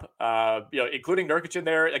straight up. Including Nurkic in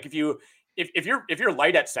there. Like, if you're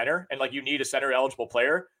light at center and like you need a center eligible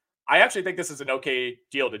player, I actually think this is an okay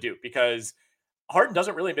deal to do, because Harden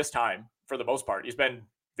doesn't really miss time for the most part. He's been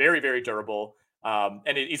very, very durable.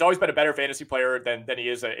 And he's always been a better fantasy player than he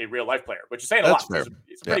is a real life player, which is saying a lot.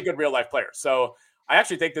 He's a pretty good real life player. So I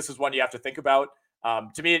actually think this is one you have to think about.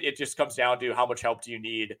 To me, it just comes down to how much help do you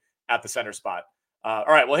need at the center spot. All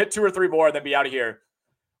right, we'll hit 2 or 3 more and then be out of here.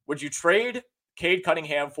 Would you trade Cade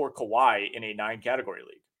Cunningham for Kawhi in a 9-category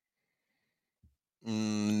league?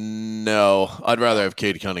 No, I'd rather have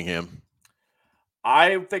Cade Cunningham.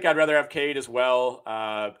 I think I'd rather have Cade as well.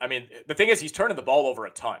 I mean, the thing is, he's turning the ball over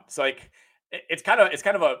a ton. So like, it's kind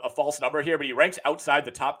of a false number here, but he ranks outside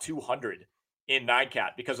the top 200 in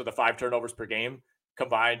 9-cat because of the 5 turnovers per game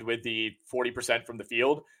combined with the 40% from the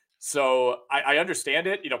field. So I understand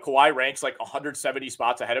it. Kawhi ranks like 170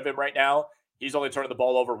 spots ahead of him right now. He's only turning the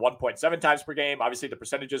ball over 1.7 times per game. Obviously, the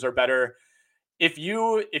percentages are better. If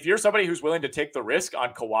you're somebody who's willing to take the risk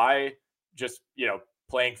on Kawhi just,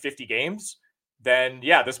 playing 50 games, then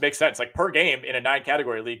yeah, this makes sense. Like, per game in a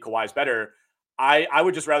 9-category league, Kawhi's better. I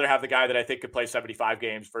would just rather have the guy that I think could play 75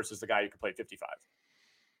 games versus the guy who could play 55.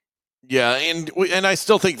 Yeah, and I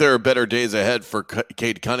still think there are better days ahead for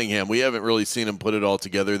Cade Cunningham. We haven't really seen him put it all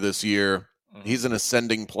together this year. Mm-hmm. He's an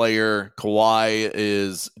ascending player. Kawhi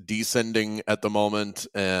is descending at the moment,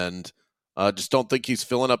 and just don't think he's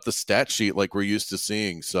filling up the stat sheet like we're used to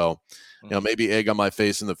seeing. So, maybe egg on my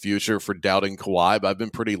face in the future for doubting Kawhi, but I've been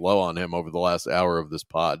pretty low on him over the last hour of this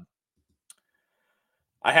pod.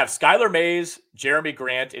 I have Skylar Mays, Jeremy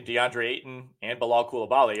Grant, and DeAndre Ayton, and Bilal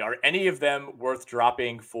Coulibaly. Are any of them worth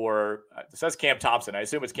dropping for? It says Cam Thompson. I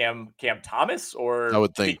assume it's Cam Thomas, I or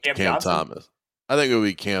would maybe think Cam Cam Johnson. Thomas. I think it would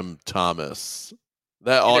be Cam Thomas.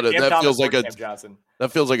 That Either Cam Thomas feels like or Cam Johnson.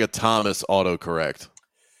 That feels like a Thomas autocorrect.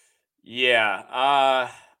 Yeah.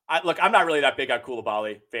 Look, I'm not really that big on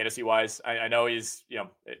Coulibaly fantasy wise. I know he's,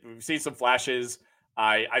 we've seen some flashes.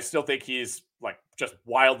 I still think he's like just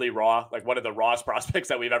wildly raw, like one of the rawest prospects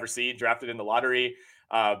that we've ever seen drafted in the lottery.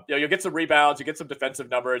 You'll get some rebounds, you get some defensive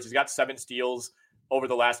numbers. He's got 7 steals over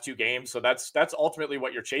the last 2 games. So that's ultimately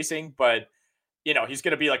what you're chasing. But, he's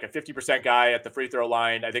going to be like a 50% guy at the free throw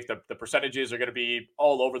line. I think the percentages are going to be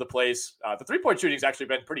all over the place. The 3-point shooting has actually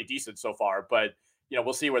been pretty decent so far, but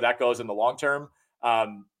we'll see where that goes in the long term.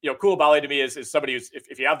 Coulibaly to me is somebody who's,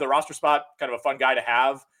 if you have the roster spot, kind of a fun guy to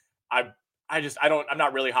have. I'm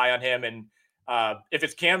not really high on him. And if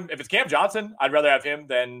it's Cam Johnson, I'd rather have him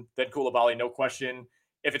than Coulibaly, no question.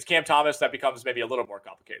 If it's Cam Thomas, that becomes maybe a little more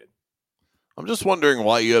complicated. I'm just wondering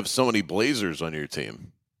why you have so many Blazers on your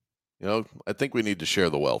team. I think we need to share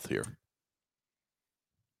the wealth here.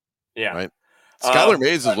 Yeah. Right. Skylar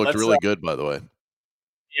Mays has looked really good, by the way.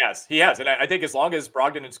 Yes, he has. And I think as long as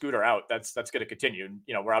Brogdon and Scoot are out, that's going to continue.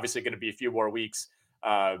 We're obviously going to be a few more weeks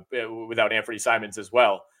without Anthony Simons as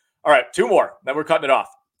well. All right, 2 more, then we're cutting it off.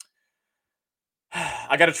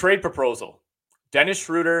 I got a trade proposal. Dennis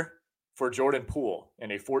Schroeder for Jordan Poole in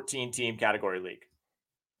a 14-team category league.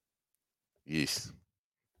 Yes.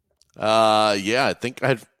 Yeah,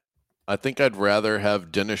 I think I'd rather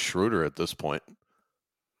have Dennis Schroeder at this point.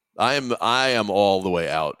 I am all the way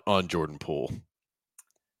out on Jordan Poole.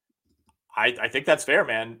 I think that's fair,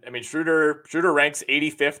 man. I mean, Schroeder ranks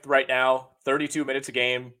 85th right now, 32 minutes a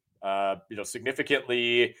game.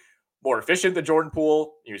 Significantly more efficient than Jordan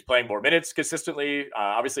Poole. He was playing more minutes consistently.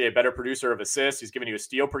 Obviously, a better producer of assists. He's giving you a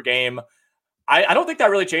steal per game. I don't think that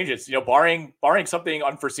really changes. Barring something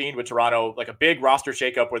unforeseen with Toronto, like a big roster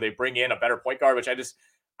shakeup where they bring in a better point guard, which I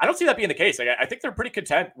don't see that being the case. Like, I think they're pretty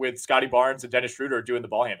content with Scotty Barnes and Dennis Schroeder doing the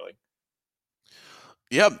ball handling.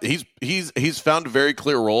 Yeah, he's found a very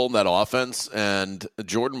clear role in that offense, and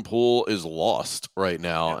Jordan Poole is lost right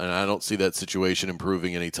now, and I don't see that situation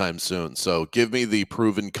improving anytime soon. So give me the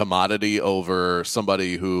proven commodity over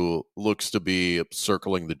somebody who looks to be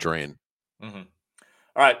circling the drain. Mm-hmm.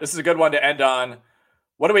 All right, this is a good one to end on.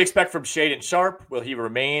 What do we expect from Shaedon Sharpe? Will he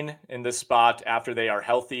remain in this spot after they are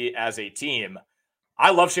healthy as a team?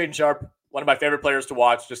 I love Shaedon Sharpe, one of my favorite players to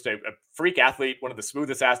watch, just a freak athlete, one of the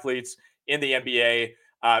smoothest athletes in the NBA.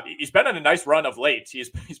 He's been on a nice run of late. He's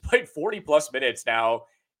played 40-plus minutes now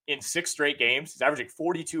in 6 straight games. He's averaging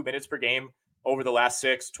 42 minutes per game over the last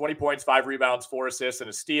 6, 20 points, 5 rebounds, 4 assists, and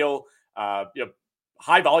a steal.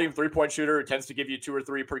 High volume 3-point shooter who tends to give you 2 or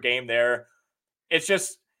 3 per game there. It's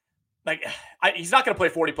just like he's not going to play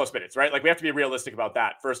 40-plus minutes, right? Like, we have to be realistic about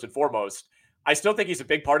that first and foremost. I still think he's a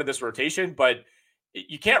big part of this rotation, but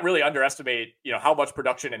you can't really underestimate, how much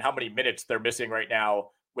production and how many minutes they're missing right now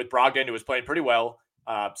with Brogdon, who is playing pretty well.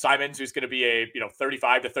 Simons, who's going to be a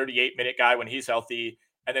 35 to 38 minute guy when he's healthy,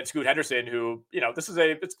 and then Scoot Henderson, who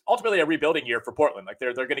it's ultimately a rebuilding year for Portland. Like,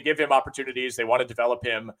 they're going to give him opportunities. They want to develop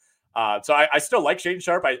him. So I still like Shaedon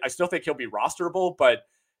Sharpe. I still think he'll be rosterable, but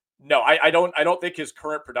no, I don't think his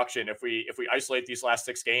current production, if we isolate these last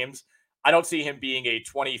 6 games, I don't see him being a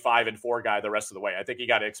 25-4 guy the rest of the way. I think you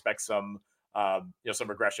got to expect some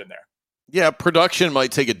regression there. Yeah, production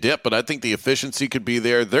might take a dip, but I think the efficiency could be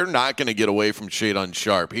there. They're not going to get away from Shaedon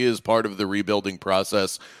Sharpe. He is part of the rebuilding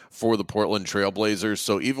process for the Portland Trailblazers.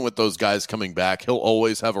 So even with those guys coming back, he'll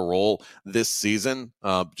always have a role this season,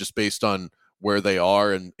 just based on where they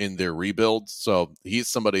are in their rebuild. So he's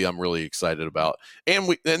somebody I'm really excited about.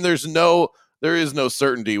 And there is no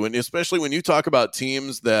certainty especially when you talk about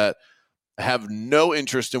teams that have no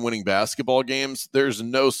interest in winning basketball games. There's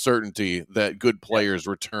no certainty that good players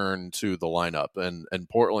return to the lineup, and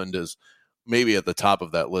Portland is maybe at the top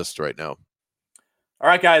of that list right now. All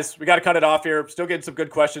right, guys, we got to cut it off here. Still getting some good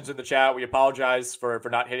questions in the chat. We apologize for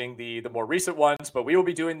not hitting the more recent ones, but we will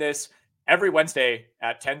be doing this every Wednesday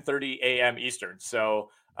at 10:30 a.m. Eastern. So,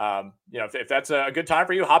 if that's a good time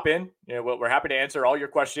for you, hop in. We're happy to answer all your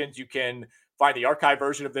questions. You can find the archive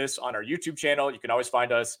version of this on our YouTube channel. You can always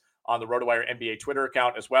find us on the RotoWire NBA Twitter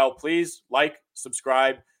account as well. Please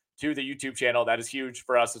subscribe to the YouTube channel. That is huge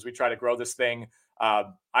for us as we try to grow this thing. I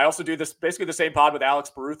also do this basically the same pod with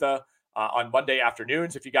Alex Barutha on Monday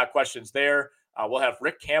afternoons. If you got questions there, we'll have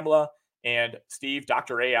Rick Kamla and Steve,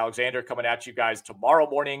 Dr. A. Alexander coming at you guys tomorrow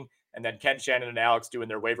morning, and then Ken, Shannon, and Alex doing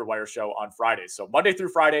their waiver wire show on Fridays. So Monday through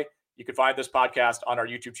Friday, you can find this podcast on our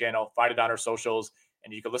YouTube channel, find it on our socials,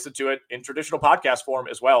 And you can listen to it in traditional podcast form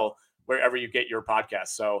as well, wherever you get your podcasts.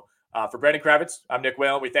 So for Brandon Kravitz, I'm Nick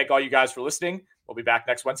Whalen. We thank all you guys for listening. We'll be back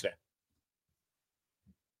next Wednesday.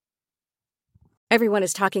 Everyone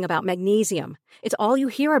is talking about magnesium. It's all you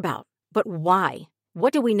hear about. But why?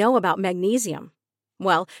 What do we know about magnesium?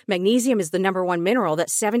 Well, magnesium is the number one mineral that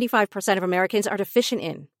 75% of Americans are deficient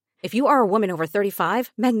in. If you are a woman over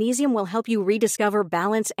 35, magnesium will help you rediscover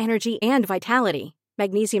balance, energy, and vitality.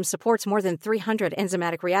 Magnesium supports more than 300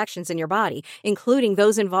 enzymatic reactions in your body, including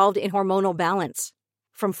those involved in hormonal balance.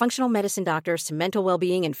 From functional medicine doctors to mental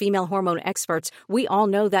well-being and female hormone experts, we all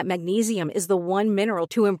know that magnesium is the one mineral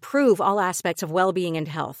to improve all aspects of well-being and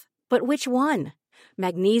health. But which one?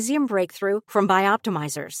 Magnesium Breakthrough from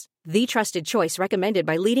Bioptimizers, the trusted choice recommended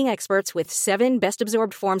by leading experts with 7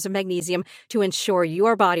 best-absorbed forms of magnesium to ensure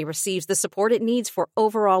your body receives the support it needs for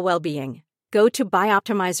overall well-being. Go to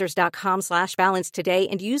bioptimizers.com/balance today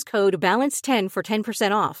and use code BALANCE10 for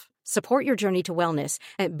 10% off. Support your journey to wellness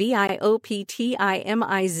at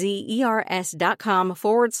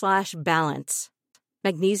bioptimizers.com/balance.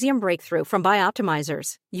 Magnesium Breakthrough from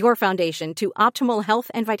Bioptimizers, your foundation to optimal health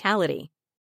and vitality.